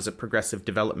capitalism was a progressive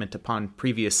development upon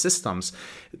previous systems,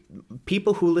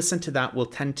 people who listen to that will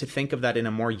tend to think of that in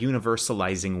a more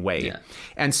universalizing way. Yeah.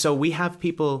 And so we have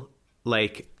people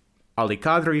like Ali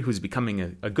Qadri, who's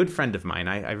becoming a good friend of mine.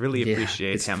 I really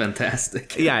appreciate him.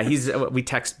 Fantastic. Yeah, we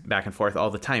text back and forth all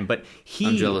the time, but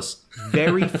I'm jealous.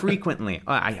 Very frequently,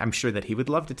 I'm sure that he would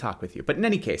love to talk with you. But in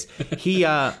any case, he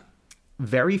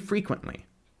very frequently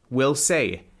will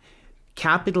say,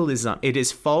 capitalism, it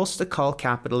is false to call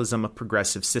capitalism a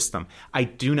progressive system. I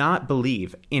do not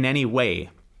believe in any way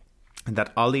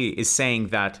that Ali is saying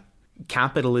that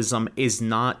capitalism is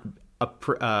not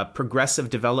a progressive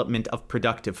development of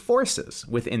productive forces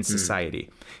within society.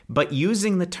 But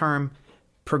using the term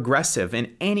progressive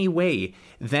in any way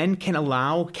then can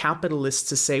allow capitalists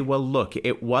to say, well, look,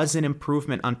 it was an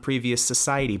improvement on previous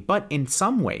society, but in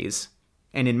some ways,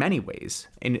 and in many ways,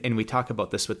 and we talk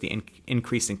about this with the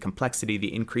increasing complexity,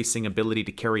 the increasing ability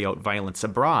to carry out violence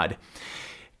abroad,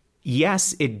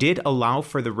 yes, it did allow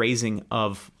for the raising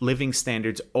of living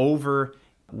standards over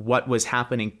what was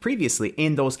happening previously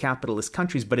in those capitalist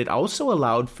countries, but it also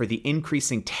allowed for the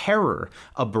increasing terror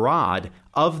abroad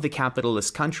of the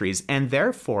capitalist countries. And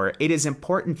therefore, it is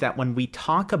important that when we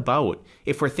talk about,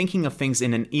 if we're thinking of things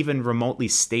in an even remotely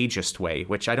stagist way,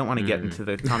 which I don't want to get into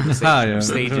the conversation of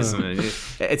stages,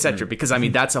 etc., because I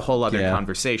mean, that's a whole other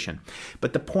conversation.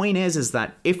 But the point is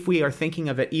that if we are thinking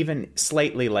of it even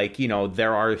slightly like,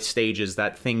 there are stages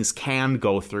that things can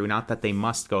go through, not that they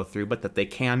must go through, but that they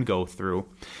can go through,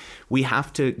 we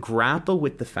have to grapple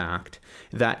with the fact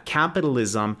that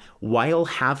capitalism, while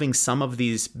having some of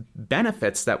these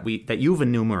benefits that you've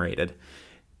enumerated,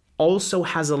 also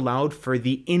has allowed for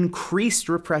the increased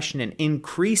repression and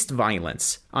increased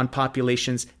violence on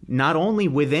populations, not only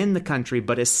within the country,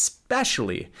 but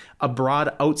especially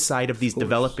abroad outside of these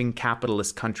developing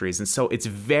capitalist countries. And so it's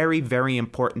very, very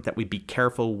important that we be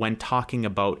careful when talking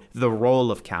about the role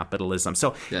of capitalism.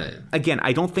 So again,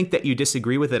 I don't think that you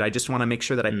disagree with it. I just want to make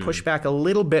sure that I push back a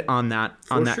little bit on that,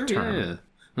 term. Yeah.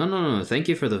 No. Thank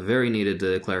you for the very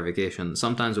needed clarification.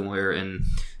 Sometimes when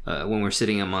we're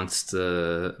sitting amongst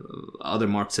other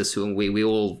Marxists, who we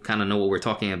all kind of know what we're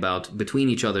talking about between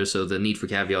each other, so the need for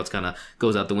caveats kind of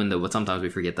goes out the window. But sometimes we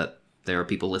forget that there are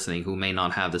people listening who may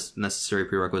not have this necessary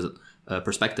prerequisite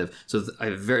perspective. So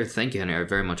thank you, Henry. I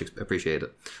very much appreciate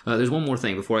it. There's one more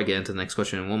thing before I get into the next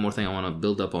question, and one more thing I want to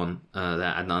build up on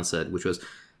that Adnan said, which was,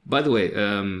 by the way,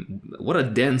 what a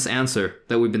dense answer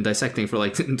that we've been dissecting for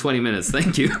like 20 minutes.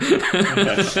 Thank you.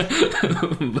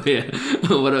 But yeah,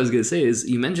 what I was going to say is,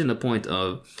 you mentioned a point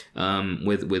of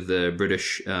with the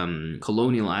British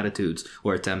colonial attitudes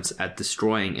or attempts at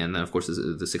destroying, and then of course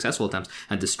the successful attempts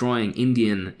at destroying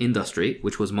Indian industry,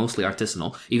 which was mostly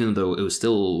artisanal, even though it was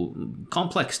still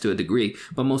complex to a degree,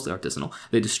 but mostly artisanal.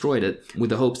 They destroyed it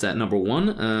with the hopes that, number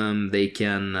one, they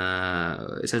can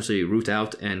essentially root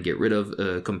out and get rid of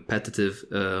competitive,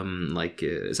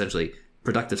 essentially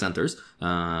productive centers,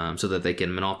 so that they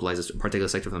can monopolize a particular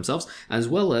sector for themselves, as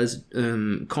well as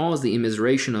cause the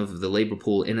immiseration of the labor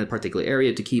pool in a particular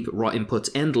area to keep raw inputs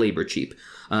and labor cheap.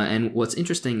 And what's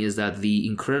interesting is that the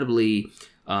incredibly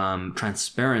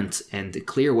transparent and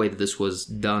clear way that this was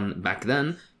done back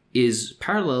then is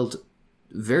paralleled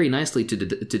very nicely to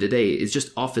today. Is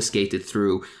just obfuscated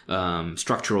through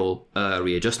structural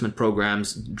readjustment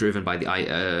programs driven by the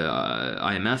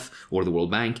IMF or the World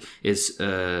Bank, is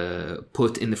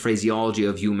put in the phraseology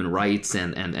of human rights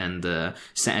and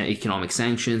economic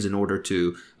sanctions in order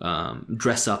to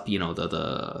dress up,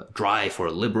 the drive for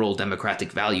liberal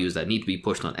democratic values that need to be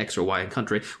pushed on X or Y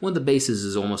country, when the basis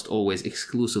is almost always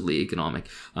exclusively economic.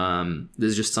 This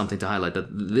is just something to highlight,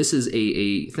 that this is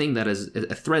a thing that is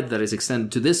a thread that is extended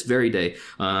to this very day.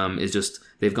 Is just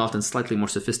they've gotten slightly more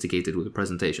sophisticated with the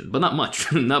presentation, but not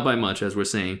much, not by much, as we're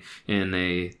seeing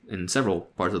in several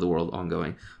parts of the world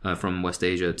ongoing, from West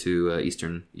Asia to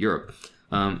Eastern Europe.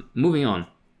 Moving on.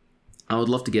 I would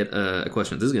love to get a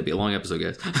question. This is going to be a long episode,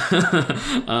 guys.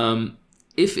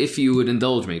 If you would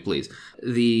indulge me, please.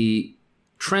 The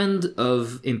trend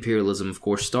of imperialism, of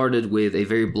course, started with a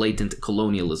very blatant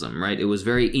colonialism, right? It was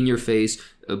very in-your-face,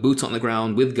 boots on the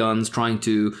ground with guns, trying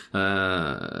to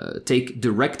take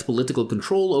direct political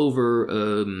control over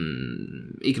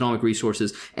economic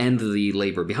resources and the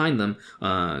labor behind them,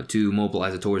 to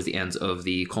mobilize it towards the ends of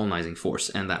the colonizing force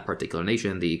and that particular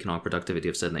nation, the economic productivity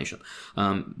of said nation.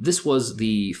 This was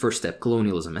the first step,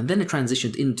 colonialism. And then it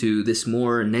transitioned into this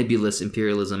more nebulous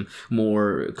imperialism,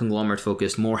 more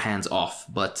conglomerate-focused, more hands-off,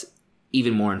 but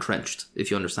even more entrenched,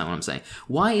 if you understand what I'm saying.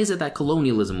 Why is it that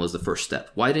colonialism was the first step?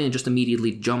 Why didn't it just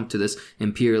immediately jump to this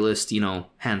imperialist,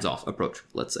 hands-off approach,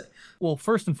 let's say? Well,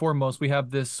 first and foremost, we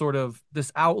have this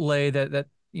outlay that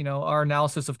our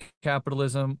analysis of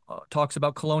capitalism talks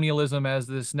about colonialism as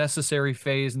this necessary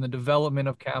phase in the development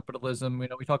of capitalism.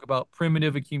 We talk about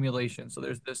primitive accumulation. So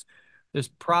there's this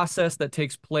process that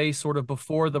takes place sort of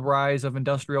before the rise of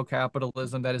industrial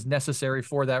capitalism that is necessary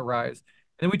for that rise.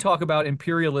 Then we talk about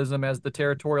imperialism as the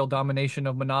territorial domination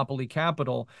of monopoly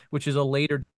capital, which is a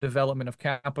later development of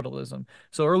capitalism.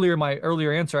 So my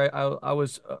earlier answer, I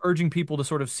was urging people to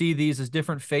sort of see these as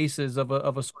different faces of a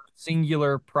sort of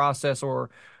singular process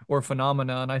or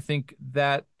phenomena. And I think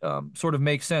that sort of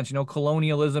makes sense.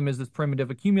 Colonialism is this primitive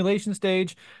accumulation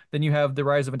stage. Then you have the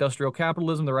rise of industrial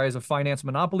capitalism, the rise of finance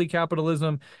monopoly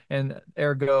capitalism, and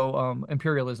ergo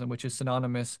imperialism, which is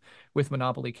synonymous with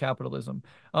monopoly capitalism.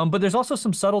 But there's also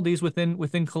some subtleties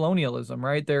within colonialism,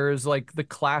 right? There's like the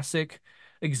classic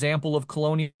example of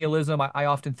colonialism. I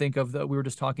often think of we were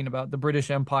just talking about the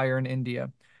British Empire in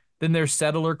India. Then there's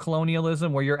settler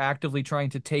colonialism, where you're actively trying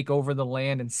to take over the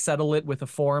land and settle it with a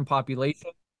foreign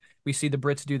population. We see the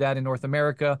Brits do that in North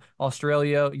America,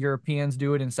 Australia, Europeans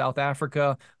do it in South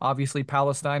Africa, obviously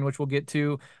Palestine, which we'll get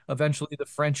to, eventually the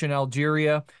French in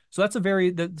Algeria. So that's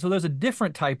so there's a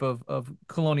different type of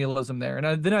colonialism there.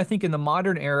 And then I think in the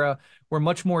modern era, we're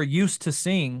much more used to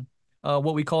seeing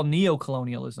what we call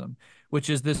neo-colonialism, which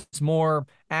is this more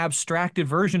abstracted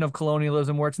version of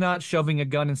colonialism, where it's not shoving a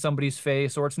gun in somebody's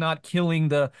face, or it's not killing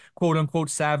the quote unquote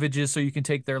savages so you can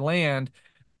take their land.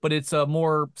 but it's a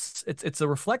more it's a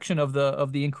reflection of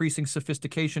the increasing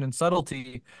sophistication and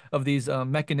subtlety of these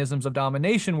mechanisms of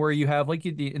domination, where you have like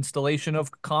the installation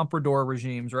of comprador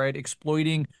regimes, right,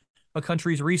 exploiting a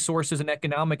country's resources and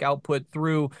economic output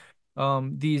through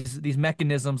these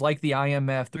mechanisms like the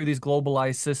IMF, through these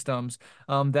globalized systems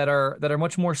that are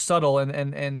much more subtle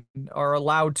and are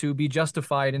allowed to be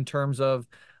justified in terms of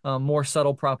more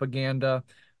subtle propaganda,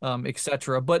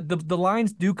 etc. But the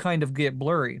lines do kind of get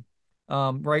blurry,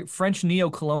 right? French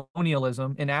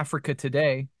neocolonialism in Africa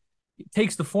today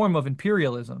takes the form of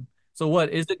imperialism. So what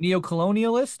is it,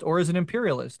 neocolonialist or is it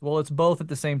imperialist? Well, it's both at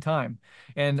the same time.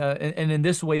 And in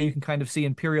this way, you can kind of see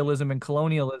imperialism and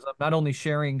colonialism not only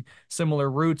sharing similar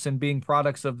roots and being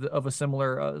products of a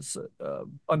similar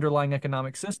underlying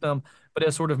economic system, but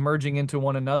as sort of merging into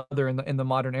one another in the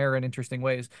modern era in interesting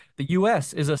ways. The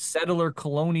U.S. is a settler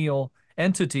colonial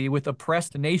entity with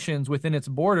oppressed nations within its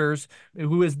borders,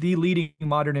 who is the leading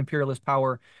modern imperialist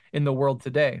power in the world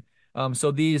today.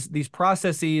 So these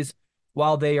processes,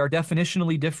 while they are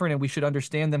definitionally different and we should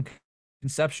understand them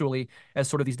conceptually as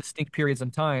sort of these distinct periods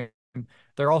in time,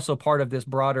 they're also part of this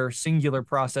broader singular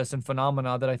process and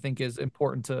phenomena that I think is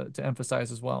important to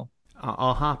emphasize as well.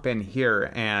 I'll hop in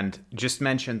here and just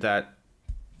mention that,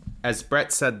 as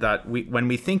Brett said, that when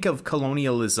we think of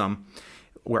colonialism,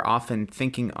 we're often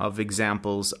thinking of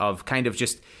examples of kind of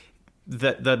just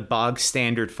the bog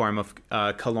standard form of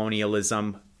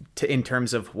colonialism, in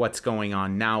terms of what's going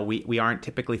on now. We aren't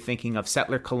typically thinking of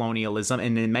settler colonialism,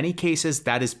 and in many cases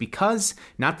that is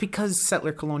not because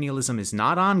settler colonialism is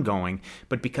not ongoing,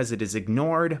 but because it is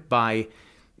ignored by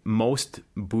most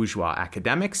bourgeois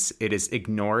academics. It is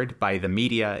ignored by the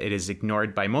media. It is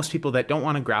ignored by most people that don't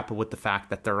want to grapple with the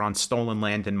fact that they're on stolen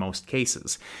land in most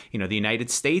cases. The United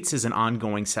States is an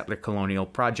ongoing settler colonial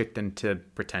project, and to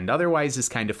pretend otherwise is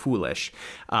kind of foolish.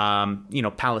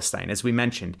 Palestine, as we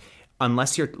mentioned,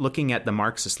 unless you're looking at the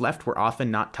Marxist left, we're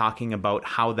often not talking about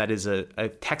how that is a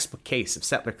textbook case of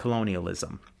settler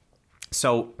colonialism.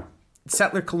 So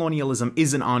settler colonialism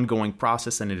is an ongoing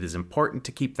process, and it is important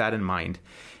to keep that in mind.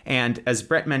 And as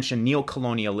Brett mentioned,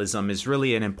 neocolonialism is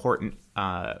really an important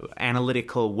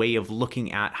analytical way of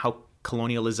looking at how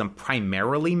colonialism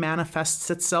primarily manifests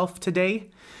itself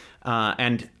today.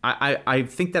 And I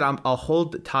think that I'll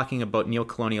hold talking about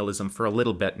neocolonialism for a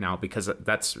little bit now, because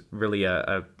that's really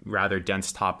a rather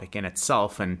dense topic in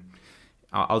itself. And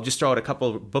I'll just throw out a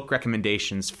couple of book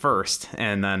recommendations first,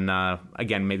 and then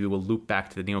again, maybe we'll loop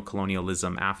back to the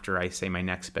neocolonialism after I say my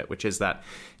next bit, which is that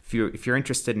if you're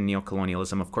interested in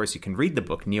neocolonialism, of course, you can read the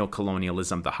book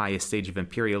Neocolonialism, The Highest Stage of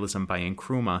Imperialism by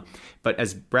Nkrumah. But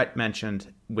as Brett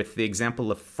mentioned, with the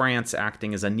example of France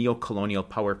acting as a neocolonial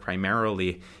power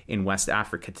primarily in West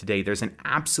Africa today, there's an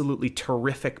absolutely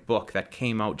terrific book that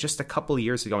came out just a couple of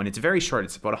years ago, and it's very short.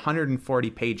 It's about 140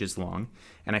 pages long.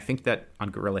 And I think that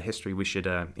on Guerrilla History, we should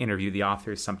interview the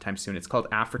authors sometime soon. It's called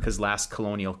Africa's Last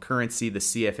Colonial Currency, the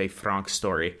CFA franc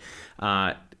story.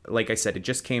 Like I said, it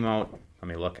just came out. Let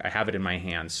me look. I have it in my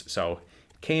hands. So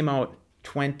it came out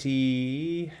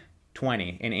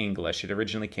 2020 in English. It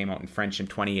originally came out in French in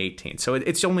 2018. So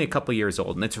it's only a couple years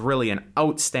old, and it's really an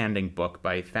outstanding book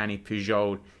by Fanny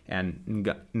Peugeot and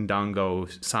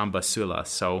Ndongo Samba Sula.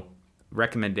 So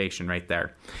recommendation right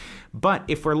there. But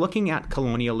if we're looking at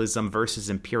colonialism versus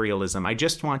imperialism, I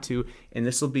just want to, and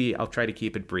I'll try to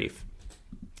keep it brief.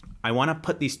 I want to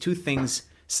put these two things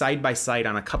side by side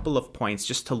on a couple of points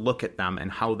just to look at them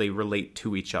and how they relate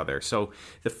to each other. So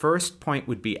the first point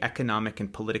would be economic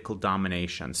and political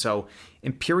domination. So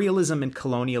imperialism and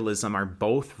colonialism are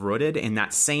both rooted in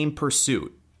that same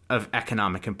pursuit of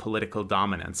economic and political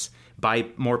dominance by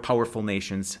more powerful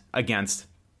nations against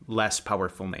less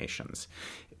powerful nations.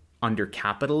 Under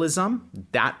capitalism,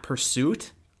 that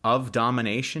pursuit of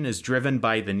domination is driven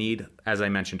by the need, as I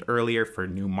mentioned earlier, for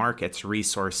new markets,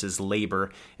 resources,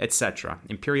 labor, etc.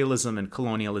 Imperialism and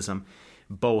colonialism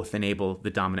both enable the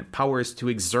dominant powers to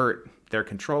exert their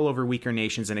control over weaker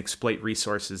nations and exploit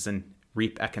resources and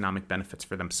reap economic benefits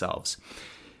for themselves.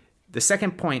 The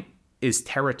second point is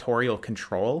territorial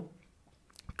control.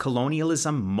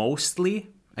 Colonialism mostly,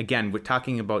 again, we're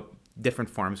talking about different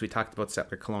forms. We talked about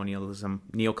settler colonialism,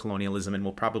 neocolonialism, and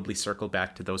we'll probably circle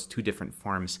back to those two different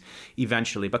forms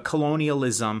eventually. But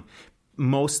colonialism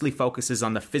mostly focuses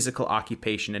on the physical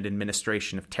occupation and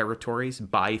administration of territories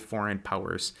by foreign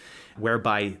powers,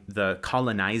 whereby the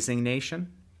colonizing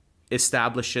nation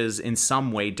establishes in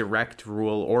some way direct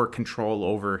rule or control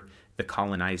over the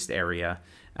colonized area,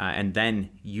 and then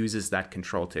uses that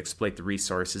control to exploit the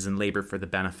resources and labor for the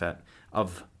benefit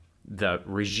of the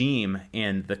regime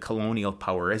and the colonial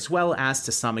power, as well as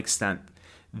to some extent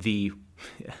the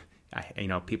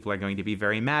People are going to be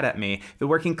very mad at me. The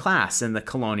working class and the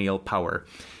colonial power.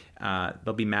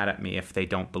 They'll be mad at me if they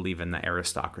don't believe in the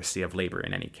aristocracy of labor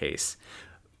in any case.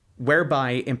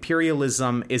 Whereby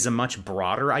imperialism is a much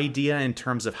broader idea in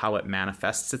terms of how it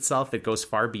manifests itself. It goes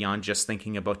far beyond just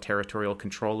thinking about territorial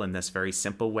control in this very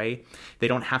simple way. They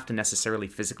don't have to necessarily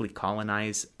physically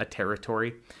colonize a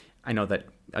territory. I know that,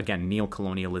 again,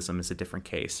 neocolonialism is a different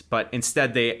case, but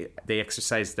instead they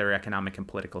exercise their economic and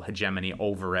political hegemony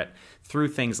over it through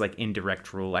things like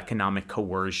indirect rule, economic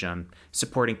coercion,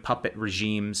 supporting puppet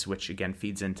regimes, which again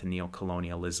feeds into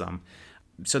neocolonialism.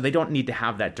 So they don't need to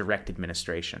have that direct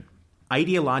administration.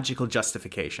 Ideological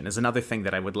justification is another thing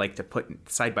that I would like to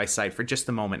put side by side for just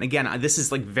a moment. Again, this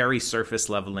is like very surface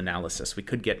level analysis. We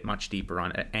could get much deeper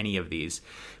on any of these.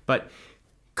 But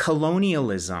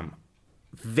colonialism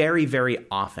very, very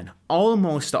often,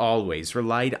 almost always,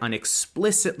 relied on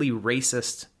explicitly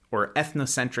racist or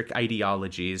ethnocentric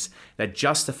ideologies that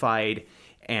justified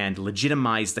and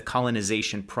legitimized the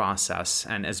colonization process.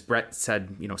 And as Brett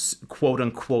said, quote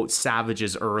unquote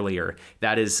savages earlier,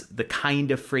 that is the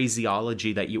kind of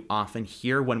phraseology that you often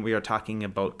hear when we are talking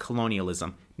about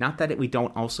colonialism. Not that we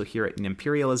don't also hear it in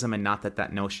imperialism, and not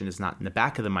that notion is not in the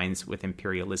back of the minds with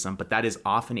imperialism, but that is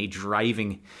often a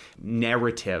driving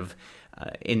narrative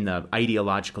in the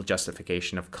ideological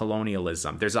justification of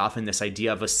colonialism. There's often this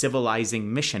idea of a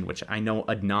civilizing mission, which I know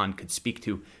Adnan could speak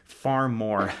to far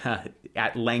more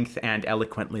at length and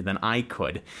eloquently than I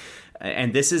could.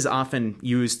 And this is often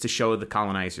used to show the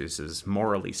colonizers as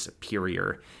morally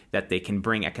superior, that they can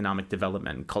bring economic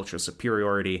development and cultural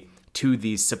superiority to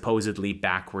these supposedly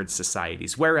backward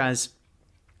societies. Whereas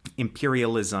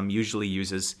imperialism usually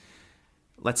uses,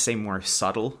 let's say, more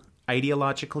subtle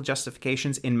ideological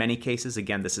justifications in many cases.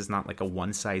 Again, this is not like a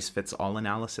one-size-fits-all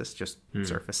analysis, just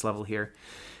surface level here.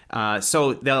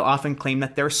 So they'll often claim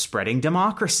that they're spreading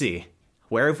democracy.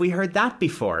 Where have we heard that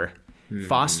before?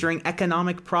 Fostering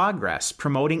economic progress,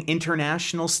 promoting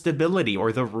international stability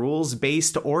or the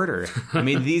rules-based order. I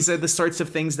mean, these are the sorts of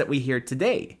things that we hear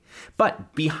today.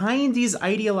 But behind these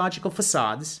ideological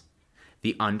facades,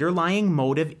 the underlying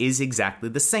motive is exactly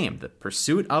the same: the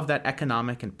pursuit of that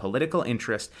economic and political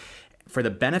interest for the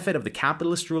benefit of the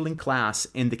capitalist ruling class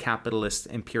in the capitalist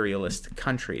imperialist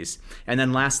countries. And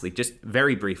then lastly, just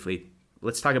very briefly,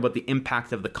 let's talk about the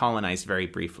impact of the colonized very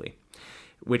briefly,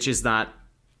 which is that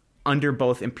under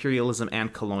both imperialism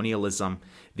and colonialism,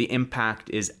 the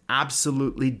impact is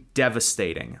absolutely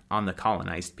devastating on the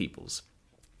colonized peoples.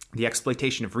 The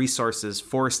exploitation of resources,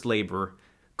 forced labor,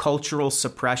 cultural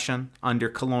suppression under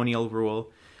colonial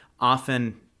rule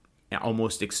often,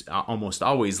 almost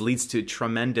always, leads to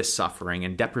tremendous suffering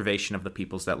and deprivation of the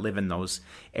peoples that live in those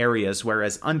areas,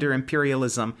 whereas under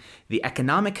imperialism, the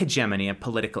economic hegemony and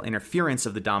political interference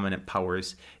of the dominant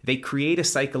powers, they create a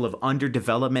cycle of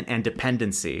underdevelopment and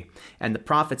dependency, and the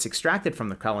profits extracted from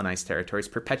the colonized territories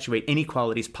perpetuate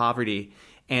inequalities, poverty,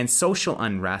 and social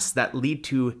unrest that lead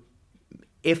to,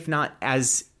 if not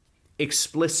as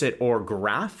explicit or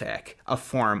graphic a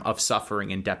form of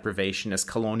suffering and deprivation as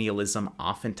colonialism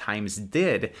oftentimes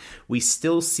did, we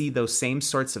still see those same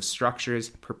sorts of structures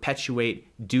perpetuate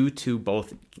due to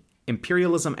both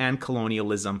imperialism and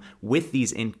colonialism, with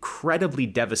these incredibly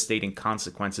devastating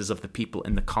consequences of the people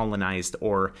in the colonized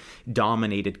or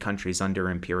dominated countries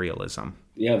under imperialism.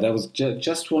 Yeah, that was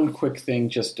just one quick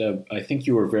thing. I think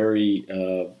you were a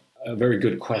very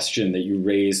good question that you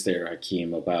raised there,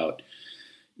 Hakeem, about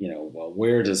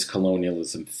where does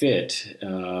colonialism fit?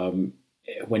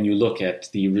 When you look at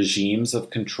the regimes of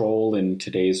control in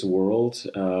today's world,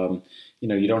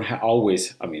 you don't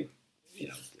always, the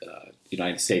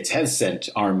United States has sent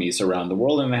armies around the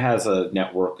world, and it has a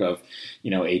network of,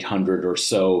 800 or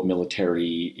so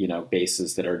military,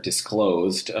 bases that are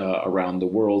disclosed around the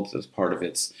world as part of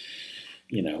its,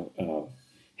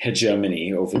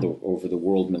 hegemony over the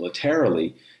world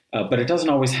militarily. But it doesn't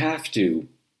always have to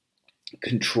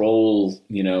control,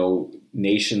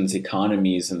 nations'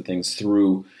 economies and things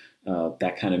through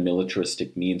that kind of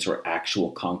militaristic means or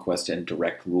actual conquest and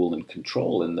direct rule and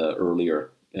control in the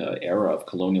earlier era of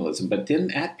colonialism. But in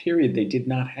that period, they did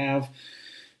not have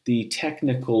the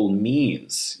technical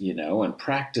means, and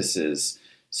practices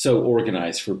so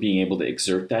organized for being able to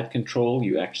exert that control.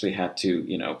 You actually had to,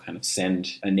 kind of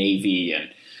send a navy and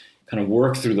kind of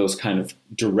work through those kind of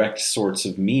direct sorts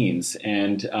of means.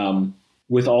 And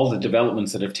with all the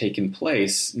developments that have taken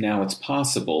place, now it's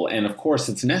possible. And of course,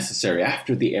 it's necessary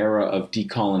after the era of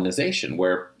decolonization,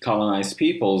 where colonized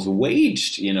peoples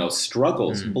waged,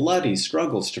 struggles, bloody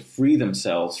struggles to free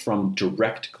themselves from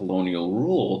direct colonial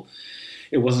rule.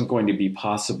 it wasn't going to be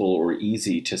possible or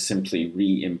easy to simply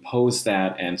reimpose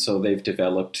that. And so they've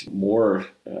developed more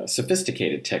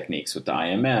sophisticated techniques with the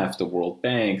IMF, the World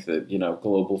Bank, the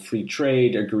global free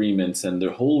trade agreements, and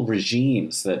their whole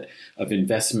regimes of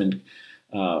investment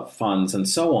funds and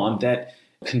so on that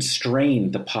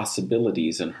constrain the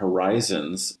possibilities and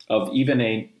horizons of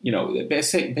even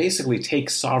basically take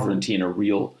sovereignty in a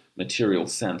real material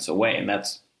sense away. And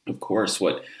that's, of course,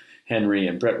 what Henry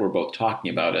and Brett were both talking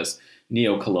about as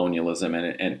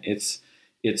neocolonialism and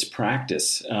its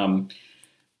practice.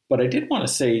 But I did want to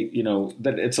say,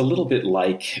 that it's a little bit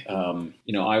like,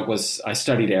 I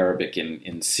studied Arabic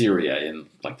in Syria in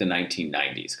like the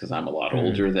 1990s because I'm a lot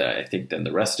older than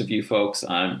the rest of you folks.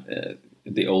 I'm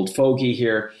the old fogey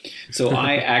here. So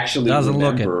I actually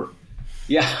remember.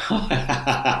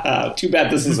 Yeah. Too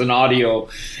bad this is an audio,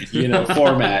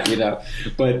 format,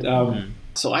 But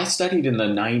so I studied in the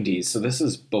 90s. So this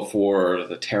is before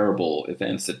the terrible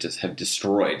events that just have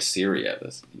destroyed Syria.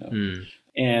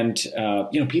 And,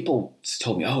 people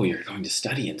told me, oh, you're going to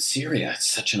study in Syria. It's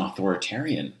such an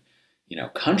authoritarian,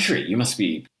 country. You must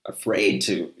be afraid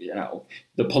to,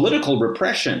 the political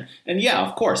repression. And yeah,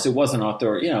 of course, it was it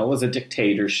was a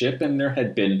dictatorship, and there was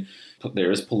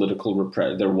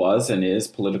and is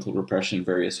political repression in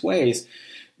various ways.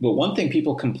 But one thing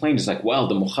people complained is like, well,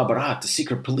 the mukhabarat, the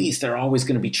secret police, they're always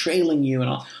going to be trailing you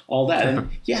and all that. And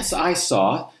yes, I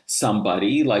saw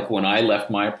somebody, like when I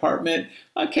left my apartment,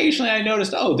 occasionally I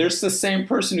noticed, oh, there's the same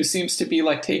person who seems to be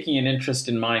like taking an interest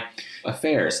in my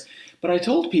affairs. But I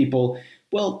told people,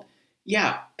 well,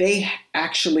 yeah, they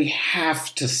actually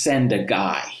have to send a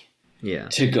guy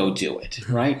to go do it,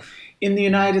 right? In the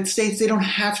United States, they don't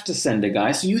have to send a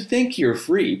guy, so you think you're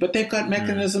free, but they've got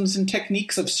mechanisms and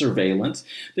techniques of surveillance.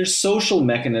 There's social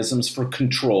mechanisms for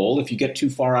control. If you get too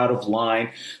far out of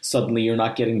line, suddenly you're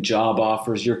not getting job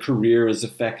offers, your career is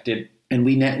affected. And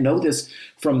we know this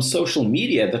from social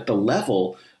media that the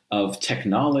level of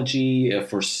technology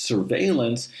for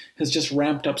surveillance has just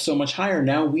ramped up so much higher.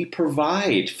 Now we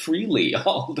provide freely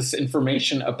all this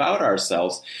information about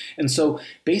ourselves. And so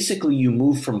basically you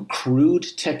move from crude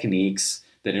techniques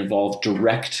that involve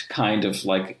direct kind of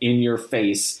like in your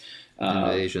face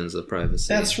invasions of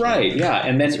privacy. That's right. Yeah.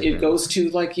 And then it goes to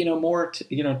like, more,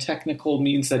 technical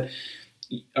means that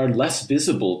are less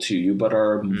visible to you, but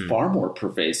are far more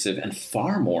pervasive and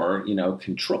far more,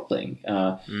 controlling.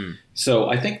 So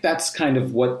I think that's kind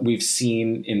of what we've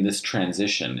seen in this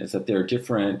transition, is that there are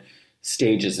different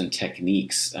stages and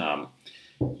techniques,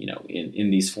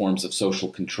 in these forms of social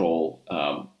control,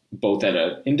 both at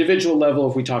an individual level,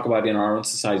 if we talk about in our own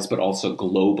societies, but also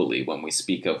globally when we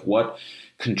speak of what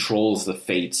controls the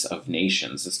fates of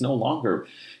nations. It's no longer,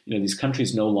 these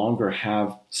countries no longer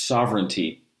have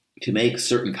sovereignty to make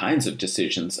certain kinds of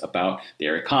decisions about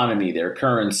their economy, their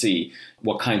currency,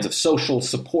 what kinds of social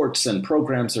supports and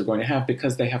programs they're going to have,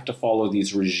 because they have to follow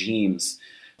these regimes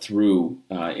through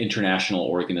international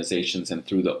organizations and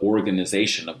through the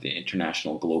organization of the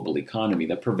international global economy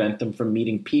that prevent them from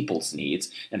meeting people's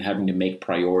needs and having to make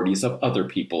priorities of other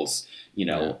people's,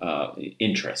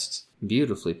 interests.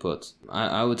 Beautifully put.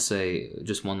 I would say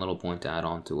just one little point to add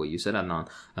on to what you said, Adnan,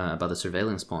 about the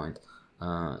surveillance point.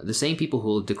 The same people who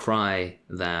will decry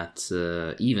that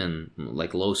even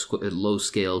like low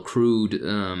scale, crude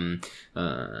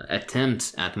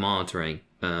attempts at monitoring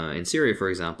in Syria, for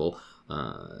example,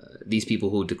 these people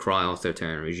who decry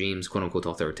authoritarian regimes, quote unquote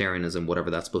authoritarianism,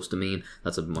 whatever that's supposed to mean,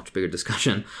 that's a much bigger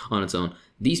discussion on its own.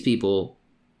 These people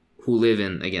who live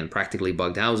in, again, practically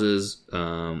bugged houses,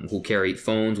 who carry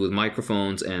phones with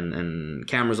microphones and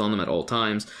cameras on them at all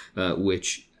times,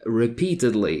 which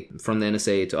repeatedly from the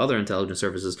NSA to other intelligence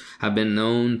services have been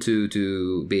known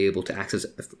to be able to access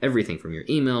everything from your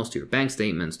emails to your bank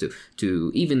statements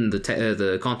to even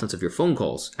the contents of your phone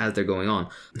calls as they're going on,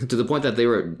 to the point that they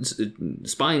were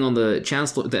spying on the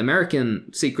chancellor, the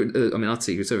American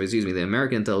the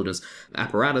American intelligence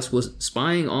apparatus was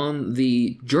spying on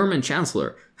the German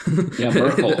chancellor. Yeah,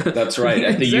 Merkel. That's right.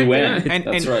 At the UN. And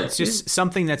that's right. It's just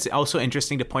something that's also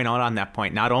interesting to point out on that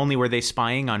point. Not only were they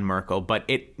spying on Merkel, but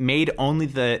it made only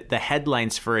the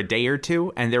headlines for a day or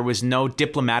two, and there was no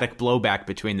diplomatic blowback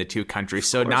between the two countries.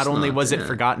 So not only was it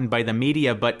forgotten by the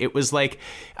media, but it was like,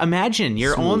 imagine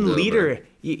your own leader.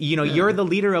 You're the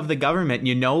leader of the government.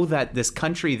 You know that this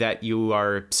country that you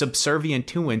are subservient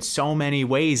to in so many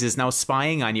ways is now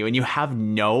spying on you, and you have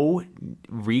no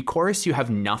recourse. You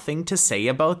have nothing to say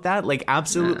about that. Like,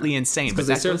 absolutely insane. Because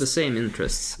they serve the same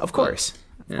interests. Of course.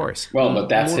 Of course. Well, but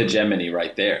that's hegemony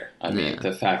right there. I mean,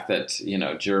 the fact that,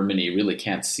 Germany really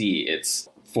can't see its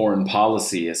foreign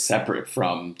policy is separate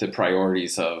from the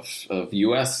priorities of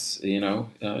U.S. U.S.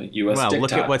 Well,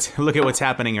 diktat. look at what's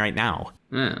happening right now.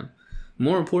 Yeah.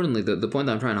 More importantly, the point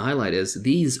that I'm trying to highlight is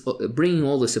these bringing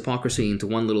all this hypocrisy into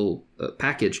one little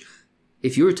package.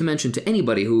 If you were to mention to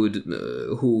anybody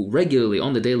who regularly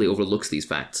on the daily overlooks these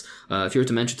facts, if you were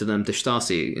to mention to them the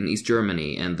Stasi in East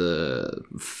Germany and the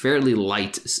fairly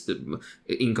light,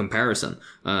 in comparison,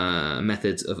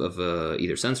 methods of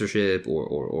either censorship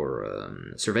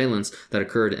or surveillance that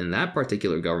occurred in that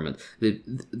particular government,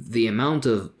 the amount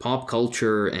of pop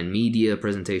culture and media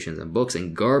presentations and books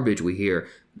and garbage we hear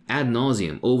ad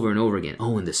nauseum over and over again.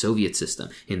 Oh, in the Soviet system,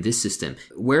 in this system,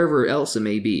 wherever else it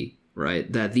may be.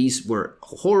 Right, that these were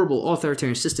horrible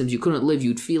authoritarian systems. You couldn't live.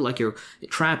 You'd feel like you're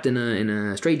trapped in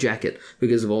a straitjacket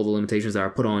because of all the limitations that are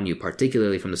put on you,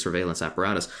 particularly from the surveillance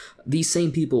apparatus. These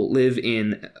same people live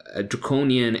in a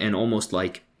draconian and almost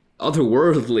like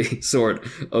otherworldly sort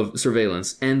of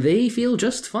surveillance, and they feel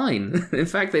just fine. In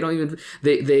fact, they don't even.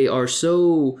 They are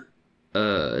so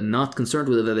not concerned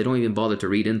with it that they don't even bother to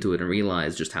read into it and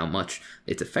realize just how much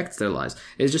it affects their lives.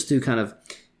 It's just to kind of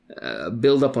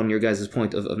build up on your guys'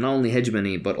 point of not only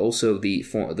hegemony, but also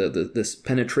this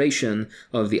penetration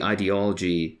of the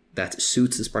ideology that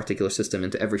suits this particular system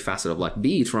into every facet of life,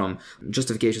 be it from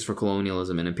justifications for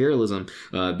colonialism and imperialism,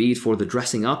 be it for the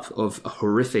dressing up of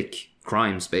horrific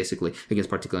crimes, basically, against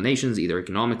particular nations, either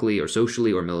economically or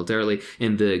socially or militarily,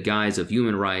 in the guise of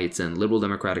human rights and liberal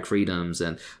democratic freedoms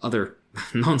and other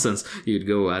nonsense you'd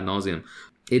go ad nauseum.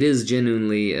 It is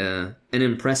genuinely an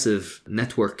impressive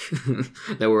network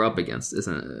that we're up against,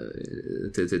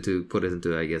 isn't it? To put it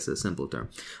into, I guess, a simple term.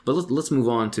 But let's move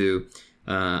on to,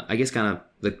 I guess, kind of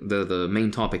the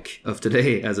main topic of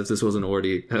today, as if this wasn't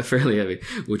already fairly heavy,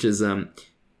 which is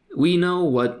we know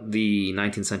what the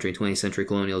 19th century and 20th century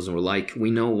colonialism were like.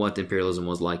 We know what imperialism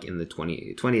was like in the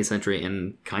 20th century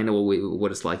and kind of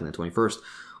what it's like in the 21st.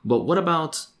 But what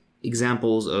about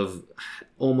examples of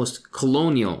almost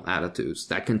colonial attitudes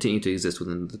that continue to exist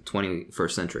within the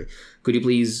 21st century? Could you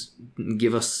please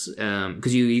give us,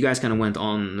 because you guys kind of went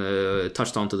on,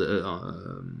 touched onto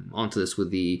this with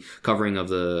the covering of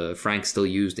the francs still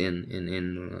used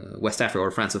in West Africa or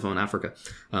Francophone Africa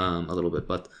a little bit,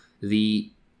 but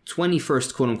the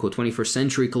 21st, quote unquote, 21st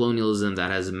century colonialism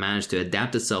that has managed to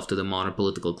adapt itself to the modern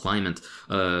political climate,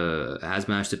 has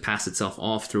managed to pass itself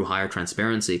off through higher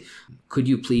transparency. Could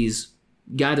you please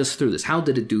guide us through this? How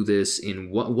did it do this?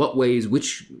 In what ways?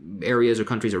 Which areas or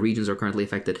countries or regions are currently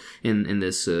affected in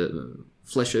this?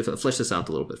 Flesh this out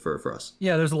a little bit for us.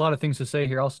 Yeah, there's a lot of things to say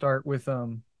here. I'll start with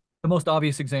the most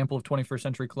obvious example of 21st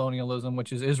century colonialism,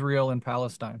 which is Israel and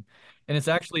Palestine. And it's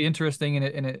actually interesting,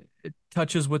 and it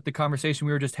touches with the conversation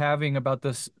we were just having about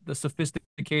the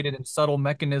sophisticated and subtle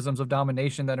mechanisms of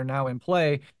domination that are now in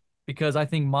play, because I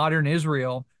think modern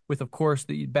Israel, with, of course,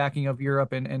 the backing of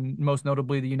Europe and most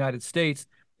notably the United States,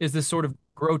 is this sort of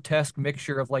grotesque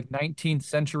mixture of like 19th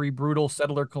century brutal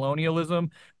settler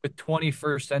colonialism with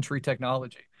 21st century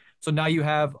technology. So now you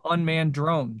have unmanned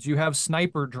drones, you have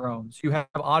sniper drones, you have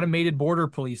automated border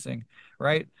policing,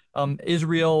 right?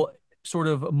 Israel sort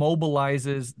of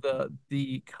mobilizes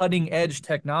the cutting edge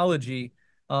technology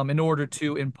in order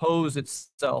to impose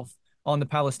itself on the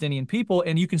Palestinian people.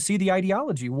 And you can see the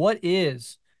ideology. What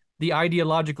is the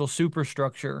ideological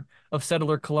superstructure of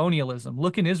settler colonialism?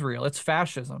 Look in Israel, it's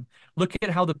fascism. Look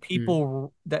at how the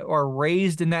people that are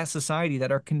raised in that society,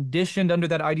 that are conditioned under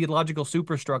that ideological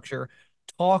superstructure,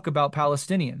 talk about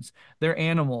Palestinians. They're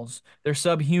animals, they're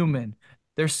subhuman,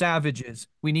 they're savages.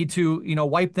 We need to,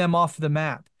 wipe them off the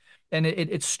map. And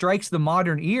it strikes the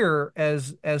modern ear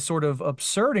as sort of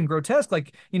absurd and grotesque.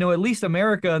 Like, at least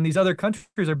America and these other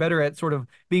countries are better at sort of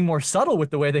being more subtle with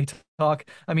the way they talk.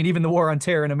 I mean, even the war on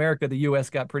terror in America, the U.S.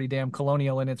 got pretty damn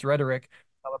colonial in its rhetoric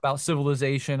about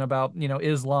civilization, about,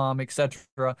 Islam, etc.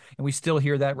 And we still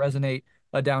hear that resonate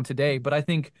down today. But I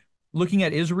think looking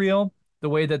at Israel, the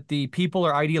way that the people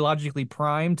are ideologically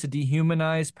primed to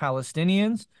dehumanize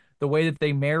Palestinians, the way that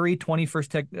they marry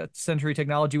 21st century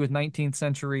technology with 19th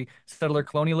century settler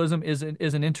colonialism is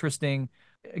an interesting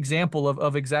example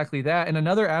of exactly that. And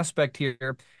another aspect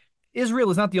here, Israel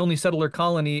is not the only settler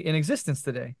colony in existence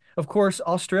today. Of course,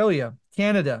 Australia,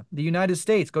 Canada, the United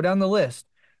States, go down the list.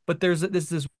 But there's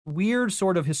this weird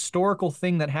sort of historical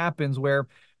thing that happens where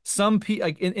some people,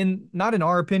 like in not in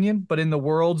our opinion, but in the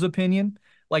world's opinion,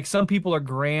 like some people are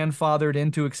grandfathered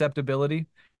into acceptability.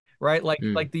 Right, what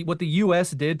the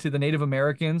U.S. did to the Native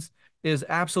Americans is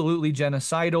absolutely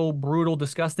genocidal, brutal,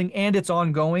 disgusting, and it's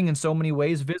ongoing in so many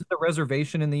ways. Visit the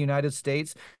reservation in the United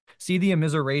States, see the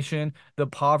immiseration, the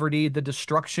poverty, the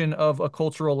destruction of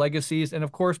cultural legacies, and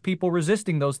of course, people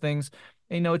resisting those things.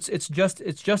 It's just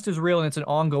as real, and it's an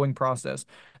ongoing process.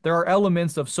 There are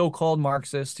elements of so-called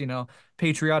Marxists,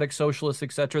 patriotic socialists,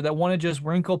 etc., that want to just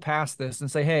wrinkle past this and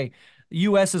say, hey, the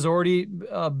U.S. has already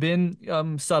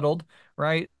been settled,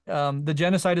 right? The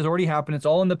genocide has already happened. It's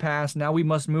all in the past. Now we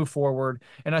must move forward.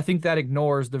 And I think that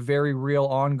ignores the very real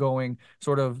ongoing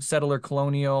sort of settler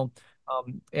colonial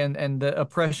and the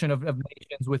oppression of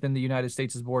nations within the United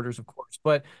States' borders, of course.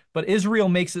 But Israel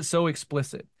makes it so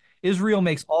explicit. Israel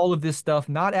makes all of this stuff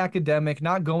not academic,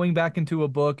 not going back into a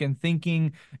book and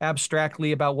thinking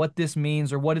abstractly about what this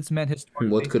means or what it's meant historically.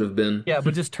 What could have been. Yeah,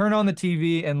 but just turn on the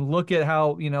TV and look at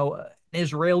how, an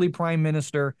Israeli prime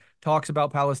minister talks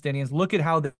about Palestinians. Look at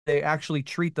how they actually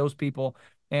treat those people.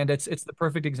 And it's the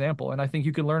perfect example. And I think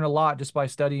you can learn a lot just by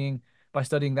studying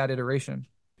that iteration.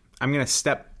 I'm going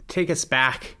to take us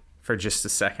back for just a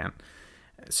second.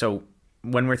 So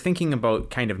when we're thinking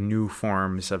about kind of new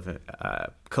forms of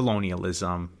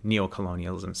colonialism,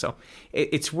 neocolonialism, so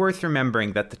it's worth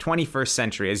remembering that the 21st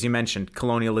century, as you mentioned,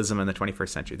 colonialism in the 21st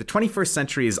century, the 21st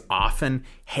century is often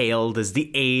hailed as the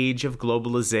age of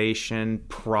globalization,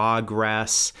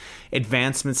 progress,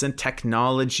 advancements in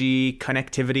technology,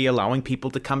 connectivity, allowing people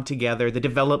to come together, the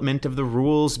development of the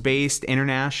rules-based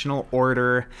international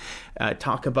order,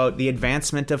 talk about the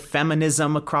advancement of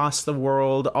feminism across the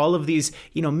world, all of these,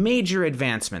 major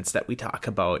advancements that we talk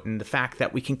about, and the fact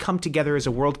that we can come together as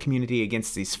a world community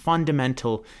against these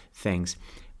fundamental things.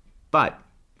 But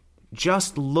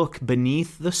just look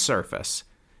beneath the surface,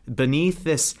 beneath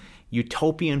this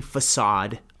utopian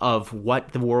facade of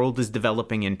what the world is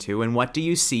developing into, and what do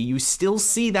you see? You still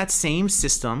see that same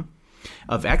system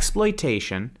of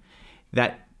exploitation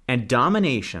and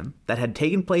domination that had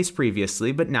taken place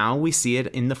previously, but now we see it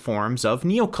in the forms of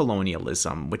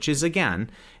neocolonialism, which is, again,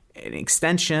 an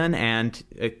extension and,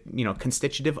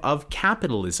 constitutive of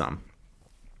capitalism.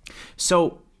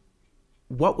 So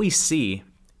what we see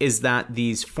is that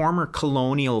these former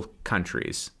colonial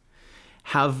countries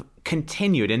have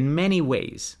continued in many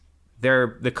ways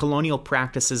the colonial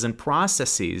practices and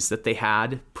processes that they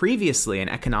had previously in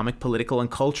economic, political, and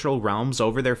cultural realms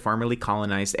over their formerly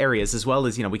colonized areas, as well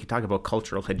as, we could talk about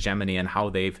cultural hegemony and how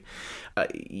they've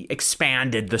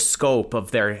expanded the scope of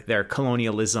their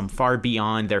colonialism far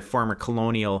beyond their former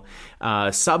colonial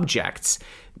subjects.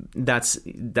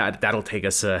 That'll take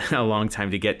us a long time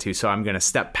to get to, so I'm going to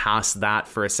step past that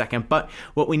for a second. But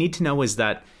what we need to know is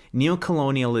that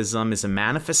neocolonialism is a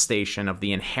manifestation of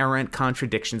the inherent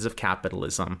contradictions of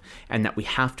capitalism, and that we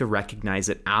have to recognize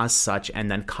it as such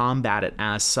and then combat it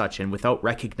as such. And without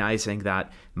recognizing that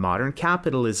modern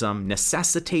capitalism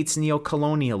necessitates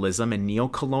neocolonialism, and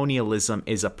neocolonialism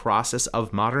is a process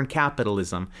of modern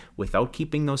capitalism, without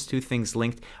keeping those two things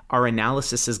linked, our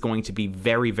analysis is going to be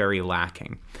very, very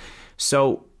lacking.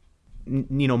 So,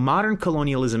 modern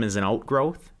colonialism is an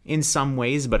outgrowth in some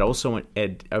ways, but also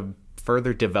a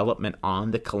further development on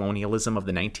the colonialism of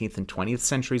the 19th and 20th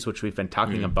centuries, which we've been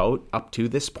talking about up to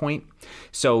this point.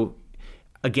 So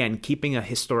again, keeping a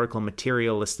historical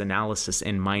materialist analysis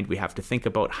in mind, we have to think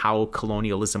about how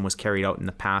colonialism was carried out in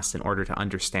the past in order to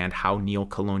understand how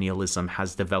neocolonialism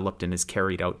has developed and is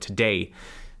carried out today.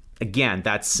 Again,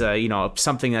 that's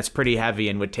something that's pretty heavy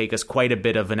and would take us quite a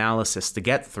bit of analysis to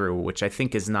get through, which I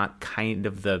think is not kind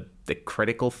of the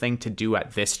critical thing to do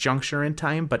at this juncture in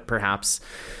time, but perhaps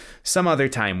some other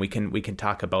time we can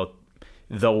talk about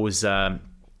those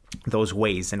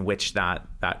ways in which that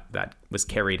was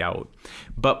carried out.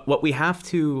 But what we have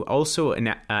to also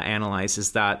analyze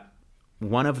is that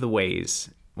one of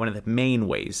the main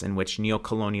ways in which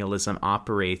neocolonialism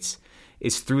operates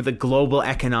is through the global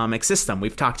economic system.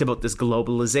 We've talked about this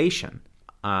globalization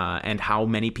and how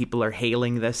many people are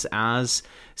hailing this as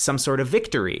some sort of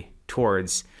victory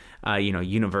towards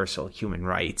universal human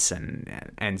rights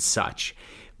and such.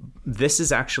 This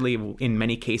is actually, in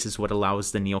many cases, what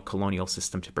allows the neocolonial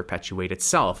system to perpetuate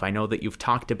itself. I know that you've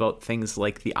talked about things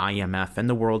like the IMF and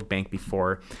the World Bank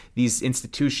before. These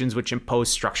institutions which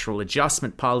impose structural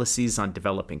adjustment policies on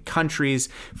developing countries,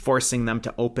 forcing them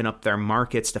to open up their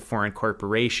markets to foreign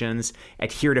corporations,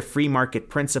 adhere to free market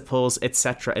principles,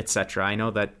 etc., etc. I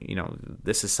know that,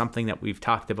 this is something that we've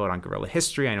talked about on Guerrilla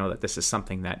History. I know that this is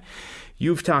something that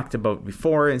you've talked about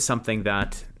before, and something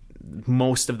that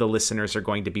most of the listeners are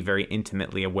going to be very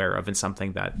intimately aware of, and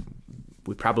something that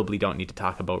we probably don't need to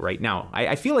talk about right now.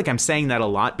 I feel like I'm saying that a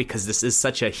lot because this is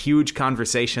such a huge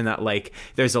conversation that like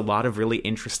there's a lot of really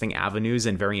interesting avenues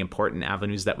and very important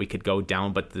avenues that we could go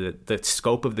down, but the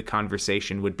scope of the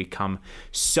conversation would become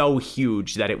so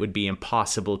huge that it would be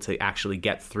impossible to actually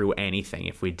get through anything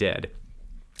if we did.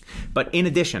 But in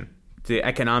addition to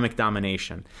economic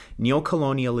domination,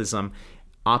 neocolonialism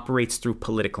operates through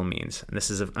political means. And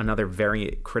this is another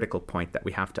very critical point that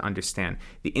we have to understand.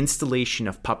 The installation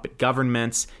of puppet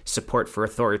governments, support for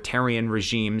authoritarian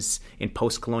regimes in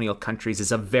post-colonial countries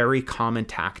is a very common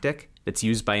tactic that's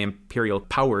used by imperial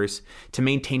powers to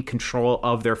maintain control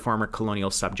of their former colonial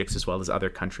subjects as well as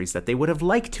other countries that they would have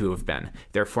liked to have been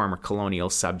their former colonial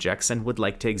subjects and would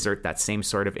like to exert that same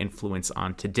sort of influence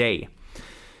on today.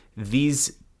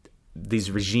 These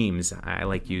regimes, I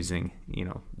like using,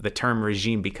 the term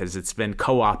regime because it's been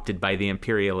co-opted by the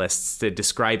imperialists to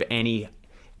describe any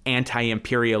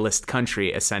anti-imperialist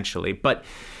country, essentially. But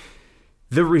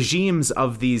the regimes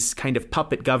of these kind of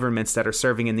puppet governments that are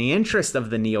serving in the interest of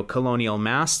the neo-colonial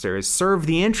masters serve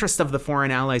the interest of the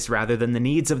foreign allies rather than the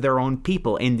needs of their own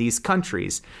people in these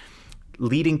countries,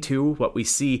 leading to what we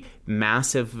see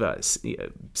massive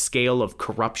scale of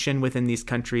corruption within these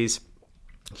countries,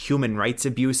 human rights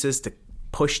abuses to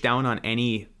push down on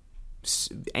any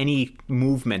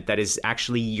movement that is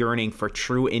actually yearning for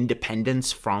true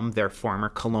independence from their former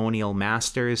colonial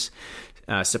masters,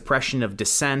 suppression of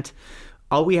dissent.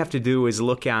 All we have to do is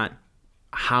look at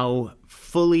how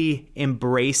fully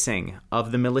embracing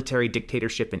of the military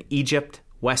dictatorship in Egypt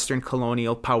Western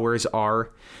colonial powers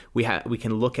are. We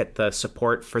can look at the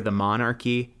support for the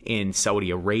monarchy in Saudi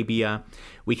Arabia.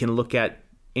 We can look at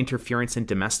interference in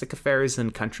domestic affairs in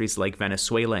countries like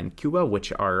Venezuela and Cuba,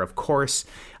 which are, of course,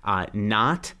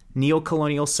 not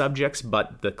neo-colonial subjects,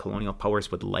 but the colonial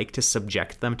powers would like to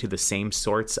subject them to the same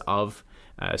sorts of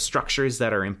structures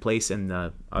that are in place in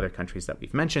the other countries that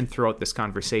we've mentioned throughout this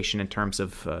conversation in terms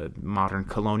of modern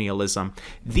colonialism.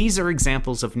 These are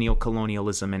examples of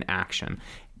neo-colonialism in action.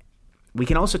 We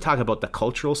can also talk about the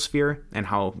cultural sphere and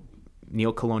how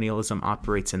neocolonialism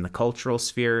operates in the cultural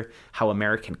sphere, how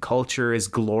American culture is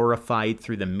glorified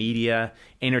through the media,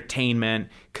 entertainment,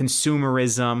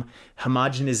 consumerism,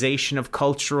 homogenization of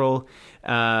cultural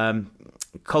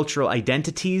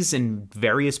identities in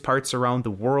various parts around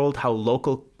the world, how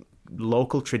local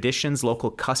traditions, local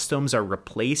customs are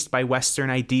replaced by Western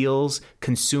ideals,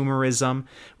 consumerism.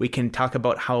 We can talk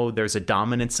about how there's a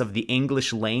dominance of the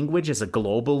English language as a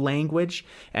global language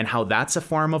and how that's a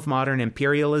form of modern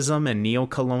imperialism and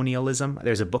neocolonialism.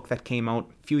 There's a book that came out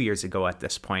a few years ago at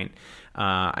this point.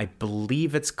 I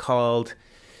believe it's called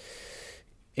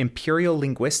Imperial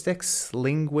Linguistics,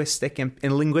 Linguistic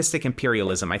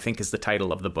Imperialism, I think is the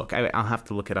title of the book. I'll have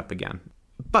to look it up again.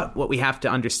 But what we have to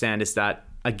understand is that,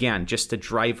 again, just to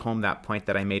drive home that point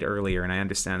that I made earlier, and I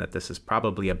understand that this is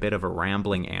probably a bit of a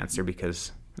rambling answer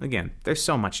because, again, there's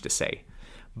so much to say.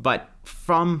 But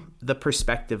from the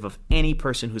perspective of any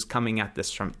person who's coming at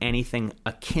this from anything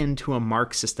akin to a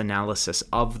Marxist analysis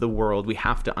of the world, we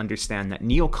have to understand that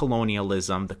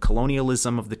neocolonialism, the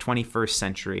colonialism of the 21st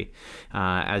century,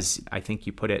 as I think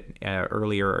you put it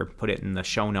earlier or put it in the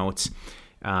show notes,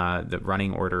 the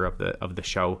running order of the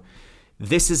show,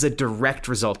 this is a direct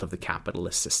result of the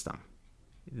capitalist system.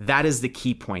 That is the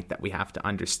key point that we have to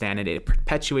understand. And it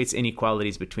perpetuates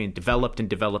inequalities between developed and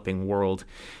developing world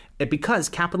because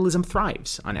capitalism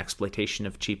thrives on exploitation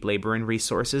of cheap labor and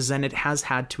resources, and it has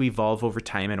had to evolve over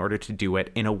time in order to do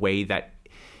it in a way that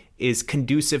is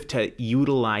conducive to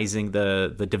utilizing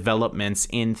the developments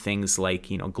in things like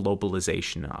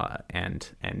globalization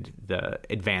and the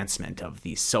advancement of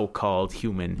these so-called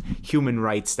human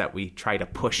rights that we try to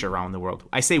push around the world.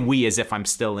 I say we as if I'm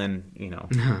still in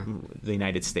the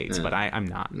United States, but I'm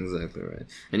not. Exactly right.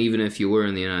 And even if you were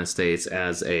in the United States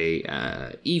as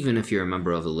even if you're a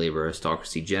member of the labor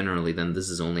aristocracy generally, then this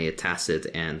is only a tacit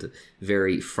and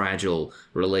very fragile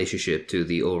relationship to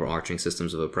the overarching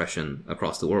systems of oppression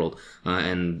across the world.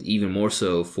 And even more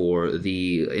so for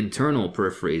the internal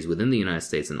peripheries within the United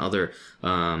States and other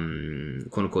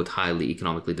quote-unquote highly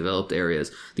economically developed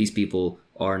areas. These people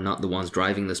are not the ones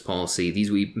driving this policy.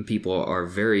 These people are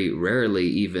very rarely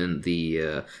even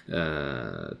the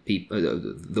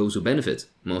those who benefit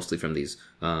mostly from these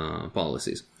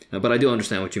policies. But I do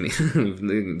understand what you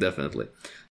mean, definitely.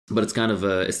 But it's kind of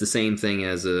it's the same thing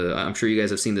as I'm sure you guys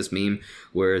have seen this meme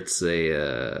where it's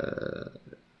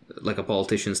like a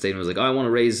politician statement was like, "Oh, I want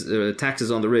to raise taxes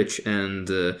on the rich," and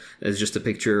it's just a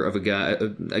picture of a guy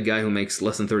who makes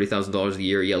less than $30,000 a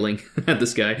year yelling at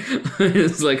this guy.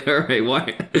 It's like, all right,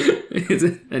 why?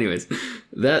 Anyways,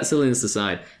 that silliness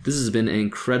aside, this has been an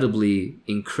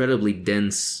incredibly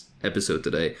dense episode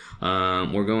today.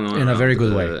 We're going on in a very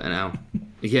good way. An hour.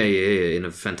 Yeah, in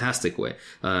a fantastic way.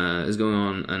 It's going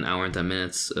on an hour and 10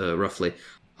 minutes, roughly.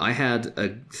 I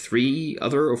had 3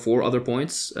 or 4 other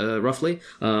points, roughly,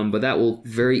 but that will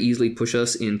very easily push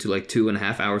us into like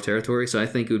 2.5 hour territory. So I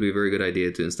think it would be a very good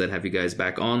idea to instead have you guys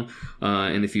back on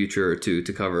in the future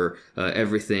to cover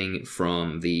everything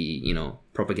from the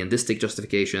propagandistic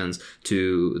justifications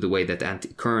to the way that the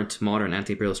current modern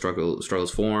anti-imperial struggles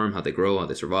form, how they grow, how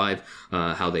they survive,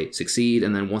 how they succeed,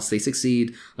 and then once they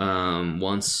succeed,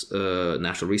 once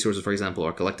national resources, for example,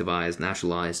 are collectivized,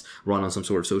 nationalized, run on some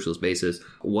sort of socialist basis,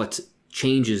 what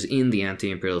changes in the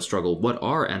anti-imperial struggle, what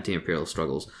are anti-imperial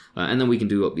struggles, and then we can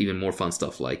do even more fun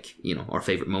stuff like our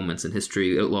favorite moments in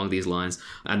history along these lines.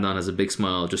 Adnan has a big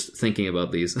smile just thinking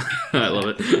about these. I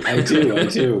love it. I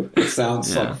do. It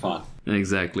sounds like fun.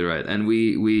 Exactly right. And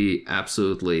we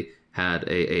absolutely had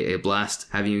a blast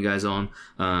having you guys on.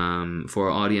 For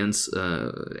our audience,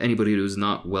 anybody who's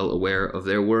not well aware of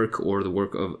their work or the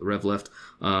work of RevLeft,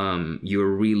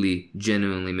 you're really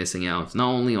genuinely missing out, not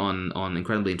only on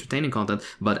incredibly entertaining content,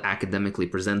 but academically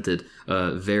presented,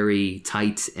 very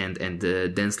tight and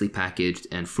densely packaged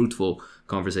and fruitful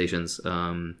conversations.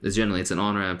 It's an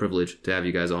honor and a privilege to have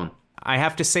you guys on. I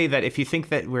have to say that if you think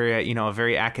that we're a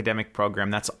very academic program,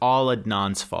 that's all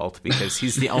Adnan's fault, because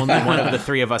he's the only one of the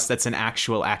 3 of us that's an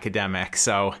actual academic.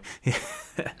 So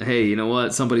hey, you know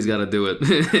what? Somebody's got to do it.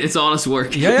 It's honest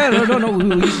work.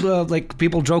 No. Like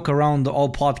people joke around,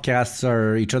 all podcasts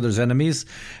are each other's enemies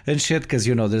and shit because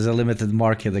there's a limited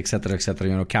market, etc.,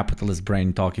 etc. Capitalist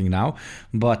brain talking now,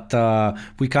 but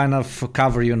we kind of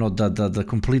cover the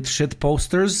complete shit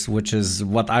posters, which is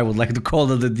what I would like to call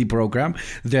the program.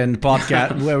 Then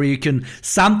podcast where you can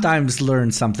sometimes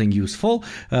learn something useful,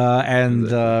 and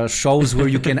shows where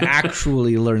you can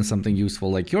actually learn something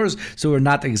useful like yours. So we're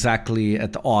not exactly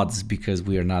at odds because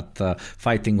we are not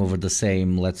fighting over the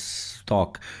same, let's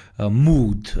talk,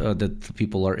 mood that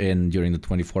people are in during the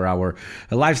 24-hour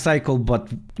life cycle, but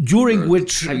during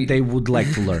which they would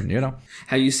like to learn.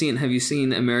 Have you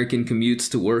seen American commutes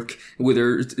to work with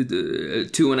their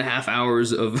 2.5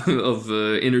 hours of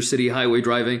inner city highway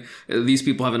driving? These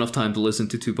people have enough time to listen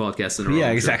to 2 podcasts in a row. Yeah,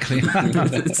 exactly.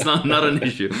 It's not an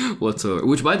issue whatsoever.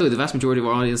 Which, by the way, the vast majority of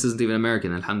our audience isn't even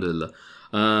American, alhamdulillah.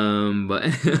 But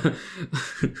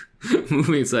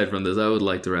moving aside from this, I would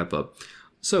like to wrap up.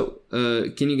 So,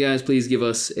 can you guys please give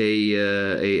us or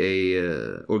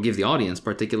give the audience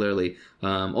particularly,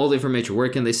 all the information? Where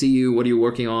can they see you? What are you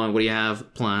working on? What do you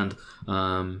have planned?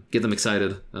 Get them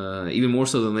excited, even more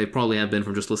so than they probably have been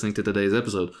from just listening to today's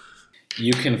episode.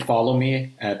 You can follow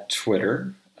me at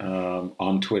Twitter,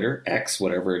 on Twitter, X,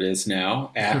 whatever it is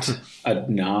now, at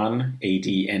Adnan,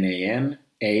 Adnan,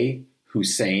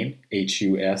 Hussein,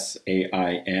 Husain,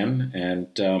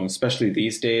 and especially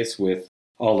these days with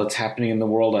all that's happening in the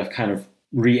world, I've kind of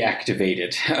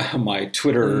reactivated my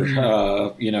Twitter,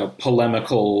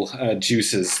 polemical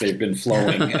juices. They've been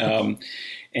flowing.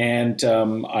 And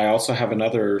I also have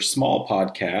another small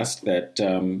podcast that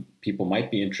people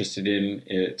might be interested in.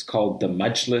 It's called The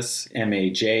Majlis,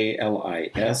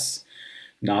 Majlis.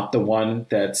 Not the one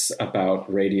that's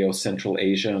about Radio Central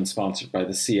Asia and sponsored by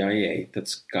the CIA.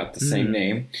 That's got the same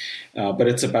name. But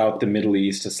it's about the Middle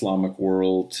East, Islamic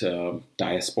world,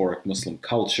 diasporic Muslim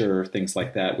culture, things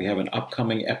like that. We have an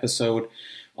upcoming episode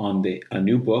on a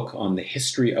new book on the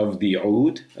history of the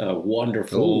oud, a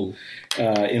wonderful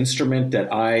instrument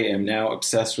that I am now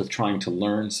obsessed with trying to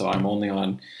learn. So I'm only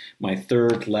on my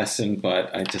 3rd lesson,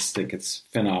 but I just think it's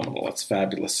phenomenal. It's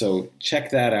fabulous. So check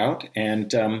that out.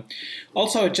 And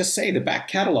also, I'd just say the back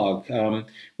catalog.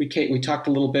 We talked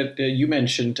a little bit. You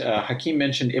mentioned, Hakeem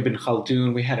mentioned Ibn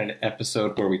Khaldun. We had an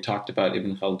episode where we talked about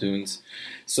Ibn Khaldun's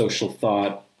social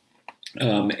thought.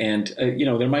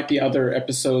 There might be other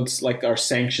episodes like our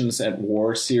Sanctions at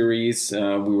War series.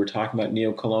 We were talking about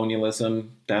neocolonialism.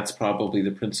 That's probably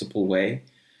the principal way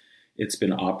it's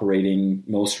been operating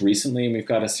most recently. And we've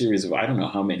got a series of, I don't know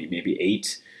how many, maybe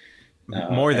 8.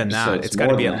 More than episodes. That. It's got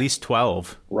to be at least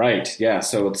 12. Right. Yeah.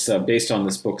 So it's based on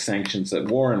this book, Sanctions at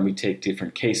War, and we take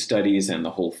different case studies and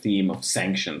the whole theme of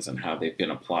sanctions and how they've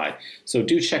been applied. So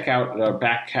do check out our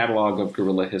back catalog of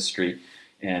guerrilla history.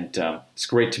 And it's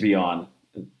great to be on.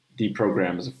 The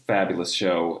program is a fabulous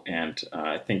show, and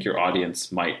I think your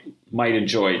audience might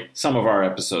enjoy some of our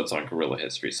episodes on guerrilla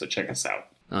history. So check us out.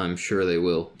 I'm sure they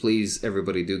will. Please,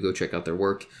 everybody, do go check out their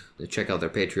work, check out their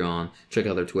Patreon, check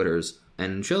out their Twitters,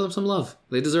 and show them some love.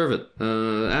 They deserve it.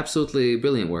 Absolutely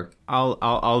brilliant work.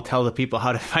 I'll tell the people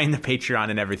how to find the Patreon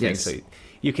and everything. Yes. So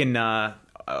you can,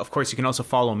 of course, you can also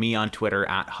follow me on Twitter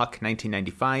at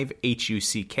Huck1995,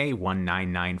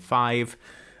 HUCK1995.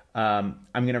 I'm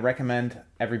going to recommend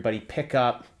everybody pick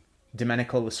up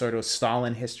Domenico Lasordo's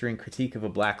Stalin, History and Critique of a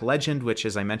Black Legend, which,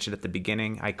 as I mentioned at the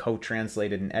beginning, I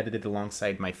co-translated and edited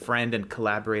alongside my friend and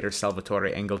collaborator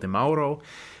Salvatore Engel de Mauro.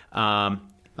 I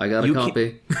got a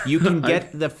copy. You can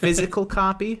get the physical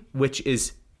copy, which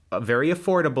is very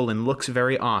affordable and looks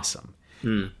very awesome.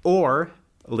 Or,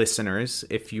 listeners,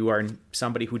 if you are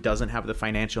somebody who doesn't have the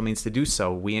financial means to do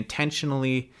so, we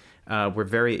intentionally... we're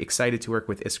very excited to work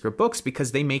with Iskra Books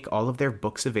because they make all of their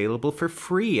books available for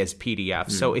free as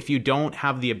PDFs. So if you don't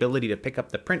have the ability to pick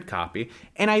up the print copy,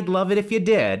 and I'd love it if you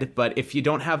did, but if you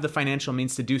don't have the financial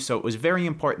means to do so, it was very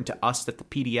important to us that the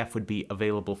PDF would be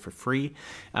available for free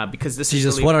because this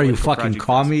Jesus, is really what are you, fucking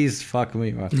commies? Fuck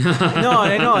me. No,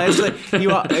 I know. It's like,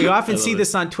 you often see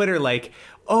this on Twitter, like,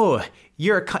 oh,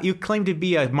 you claim to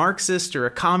be a Marxist or a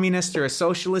communist or a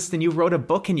socialist and you wrote a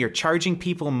book and you're charging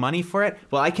people money for it.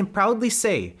 Well, I can proudly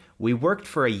say we worked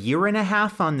for 1.5 years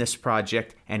on this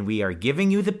project and we are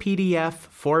giving you the PDF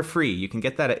for free. You can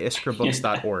get that at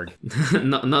iskrabooks.org.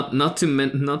 not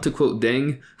to quote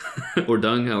Deng or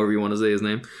Dung, however you want to say his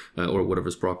name, or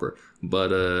whatever's proper.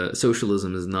 But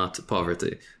socialism is not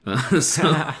poverty. No,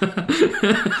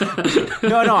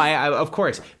 I of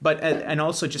course. But and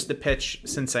also just the pitch,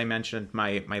 since I mentioned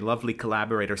my lovely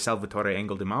collaborator Salvatore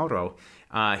Engel de Mauro,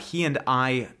 he and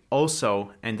I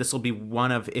also, and this will be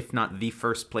one of, if not the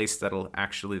first place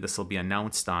this will be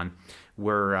announced on,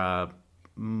 we're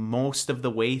most of the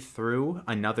way through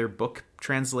another book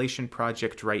translation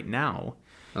project right now.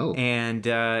 Oh. And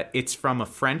it's from a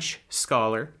French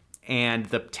scholar. And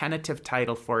the tentative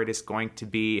title for it is going to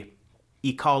be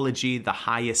Ecology, the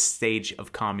Highest Stage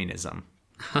of Communism.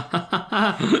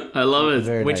 I love it.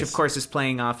 Very Which, nice. of course, is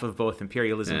playing off of both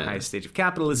Imperialism, the highest stage of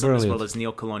capitalism, Brilliant. as well as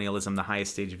Neocolonialism, the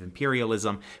highest stage of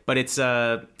imperialism. But it's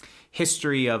a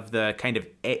history of the kind of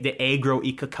the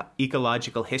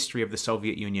agro-ecological history of the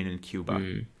Soviet Union and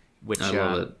Cuba. Which, I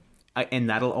love it. And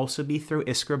that'll also be through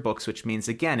Iskra Books, which means,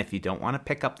 again, if you don't want to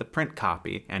pick up the print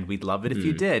copy, and we'd love it if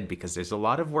you did, because there's a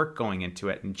lot of work going into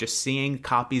it, and just seeing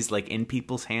copies like in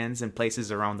people's hands in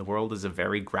places around the world is a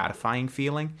very gratifying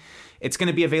feeling. It's going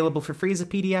to be available for free as a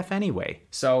PDF anyway.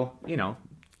 So,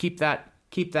 keep that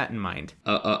in mind.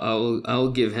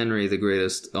 I'll give Henry the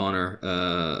greatest honor.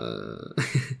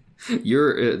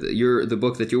 You're the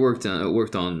book that you worked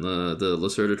on the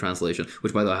Lacerda translation,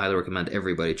 which by the way I highly recommend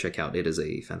everybody check out. It is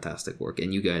a fantastic work,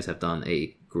 and you guys have done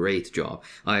a great job.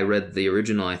 I read the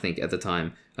original, I think, at the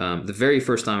time. The very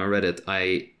first time I read it,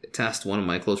 I tasked one of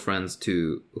my close friends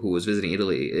who was visiting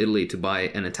Italy to buy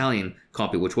an Italian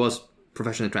copy, which was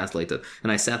professionally translated,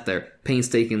 and I sat there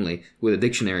painstakingly with a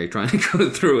dictionary trying to go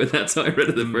through it. That's how I read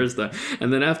it the first time.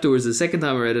 And then afterwards, the second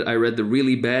time I read the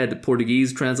really bad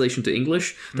Portuguese translation to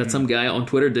English that some guy on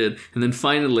Twitter did, and then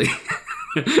finally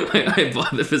I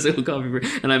bought the physical copy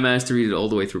and I managed to read it all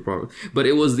the way through properly. But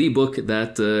it was the book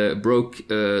that broke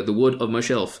the wood of my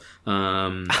shelf.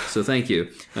 So thank you.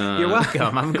 You're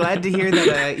welcome. I'm glad to hear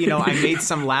that I made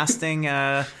some lasting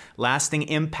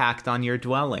impact on your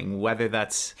dwelling, whether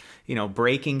that's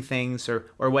breaking things or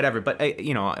whatever. But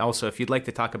also, if you'd like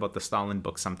to talk about the Stalin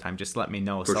book sometime, just let me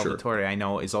know. For Salvatore, sure. I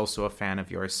know, is also a fan of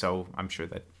yours, so I'm sure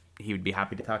that he would be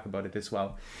happy to talk about it as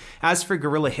well. As for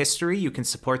Guerrilla History, you can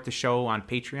support the show on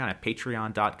Patreon at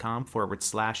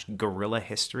patreon.com/Guerrilla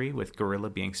History, with Guerrilla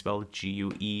being spelled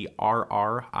Guerrilla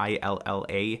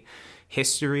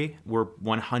History. We're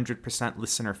 100%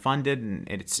 listener funded, and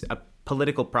it's a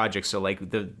political project, so we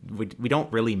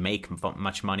don't really make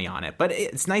much money on it, but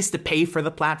it's nice to pay for the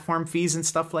platform fees and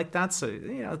stuff like that.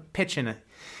 So pitch in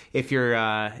if you're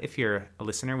a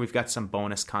listener. We've got some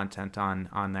bonus content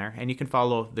on there, and you can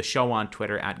follow the show on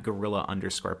Twitter at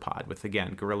Guerrilla_pod, with,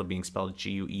 again, Guerrilla being spelled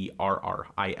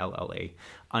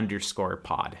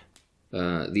GUERRILLA_pod.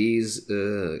 These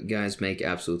guys make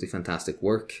absolutely fantastic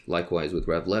work. Likewise with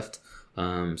RevLeft.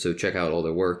 So check out all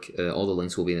their work. All the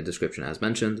links will be in the description as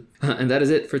mentioned. And that is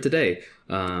it for today.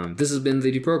 This has been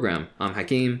the Deprogram. I'm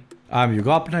Hakeem. I'm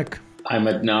Yugopnik. I'm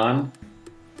Adnan.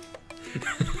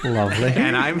 Lovely.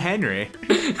 And I'm Henry.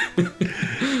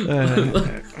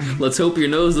 Let's hope your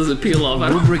nose doesn't peel off. I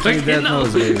don't Lubricate that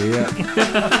nose, baby. Yeah.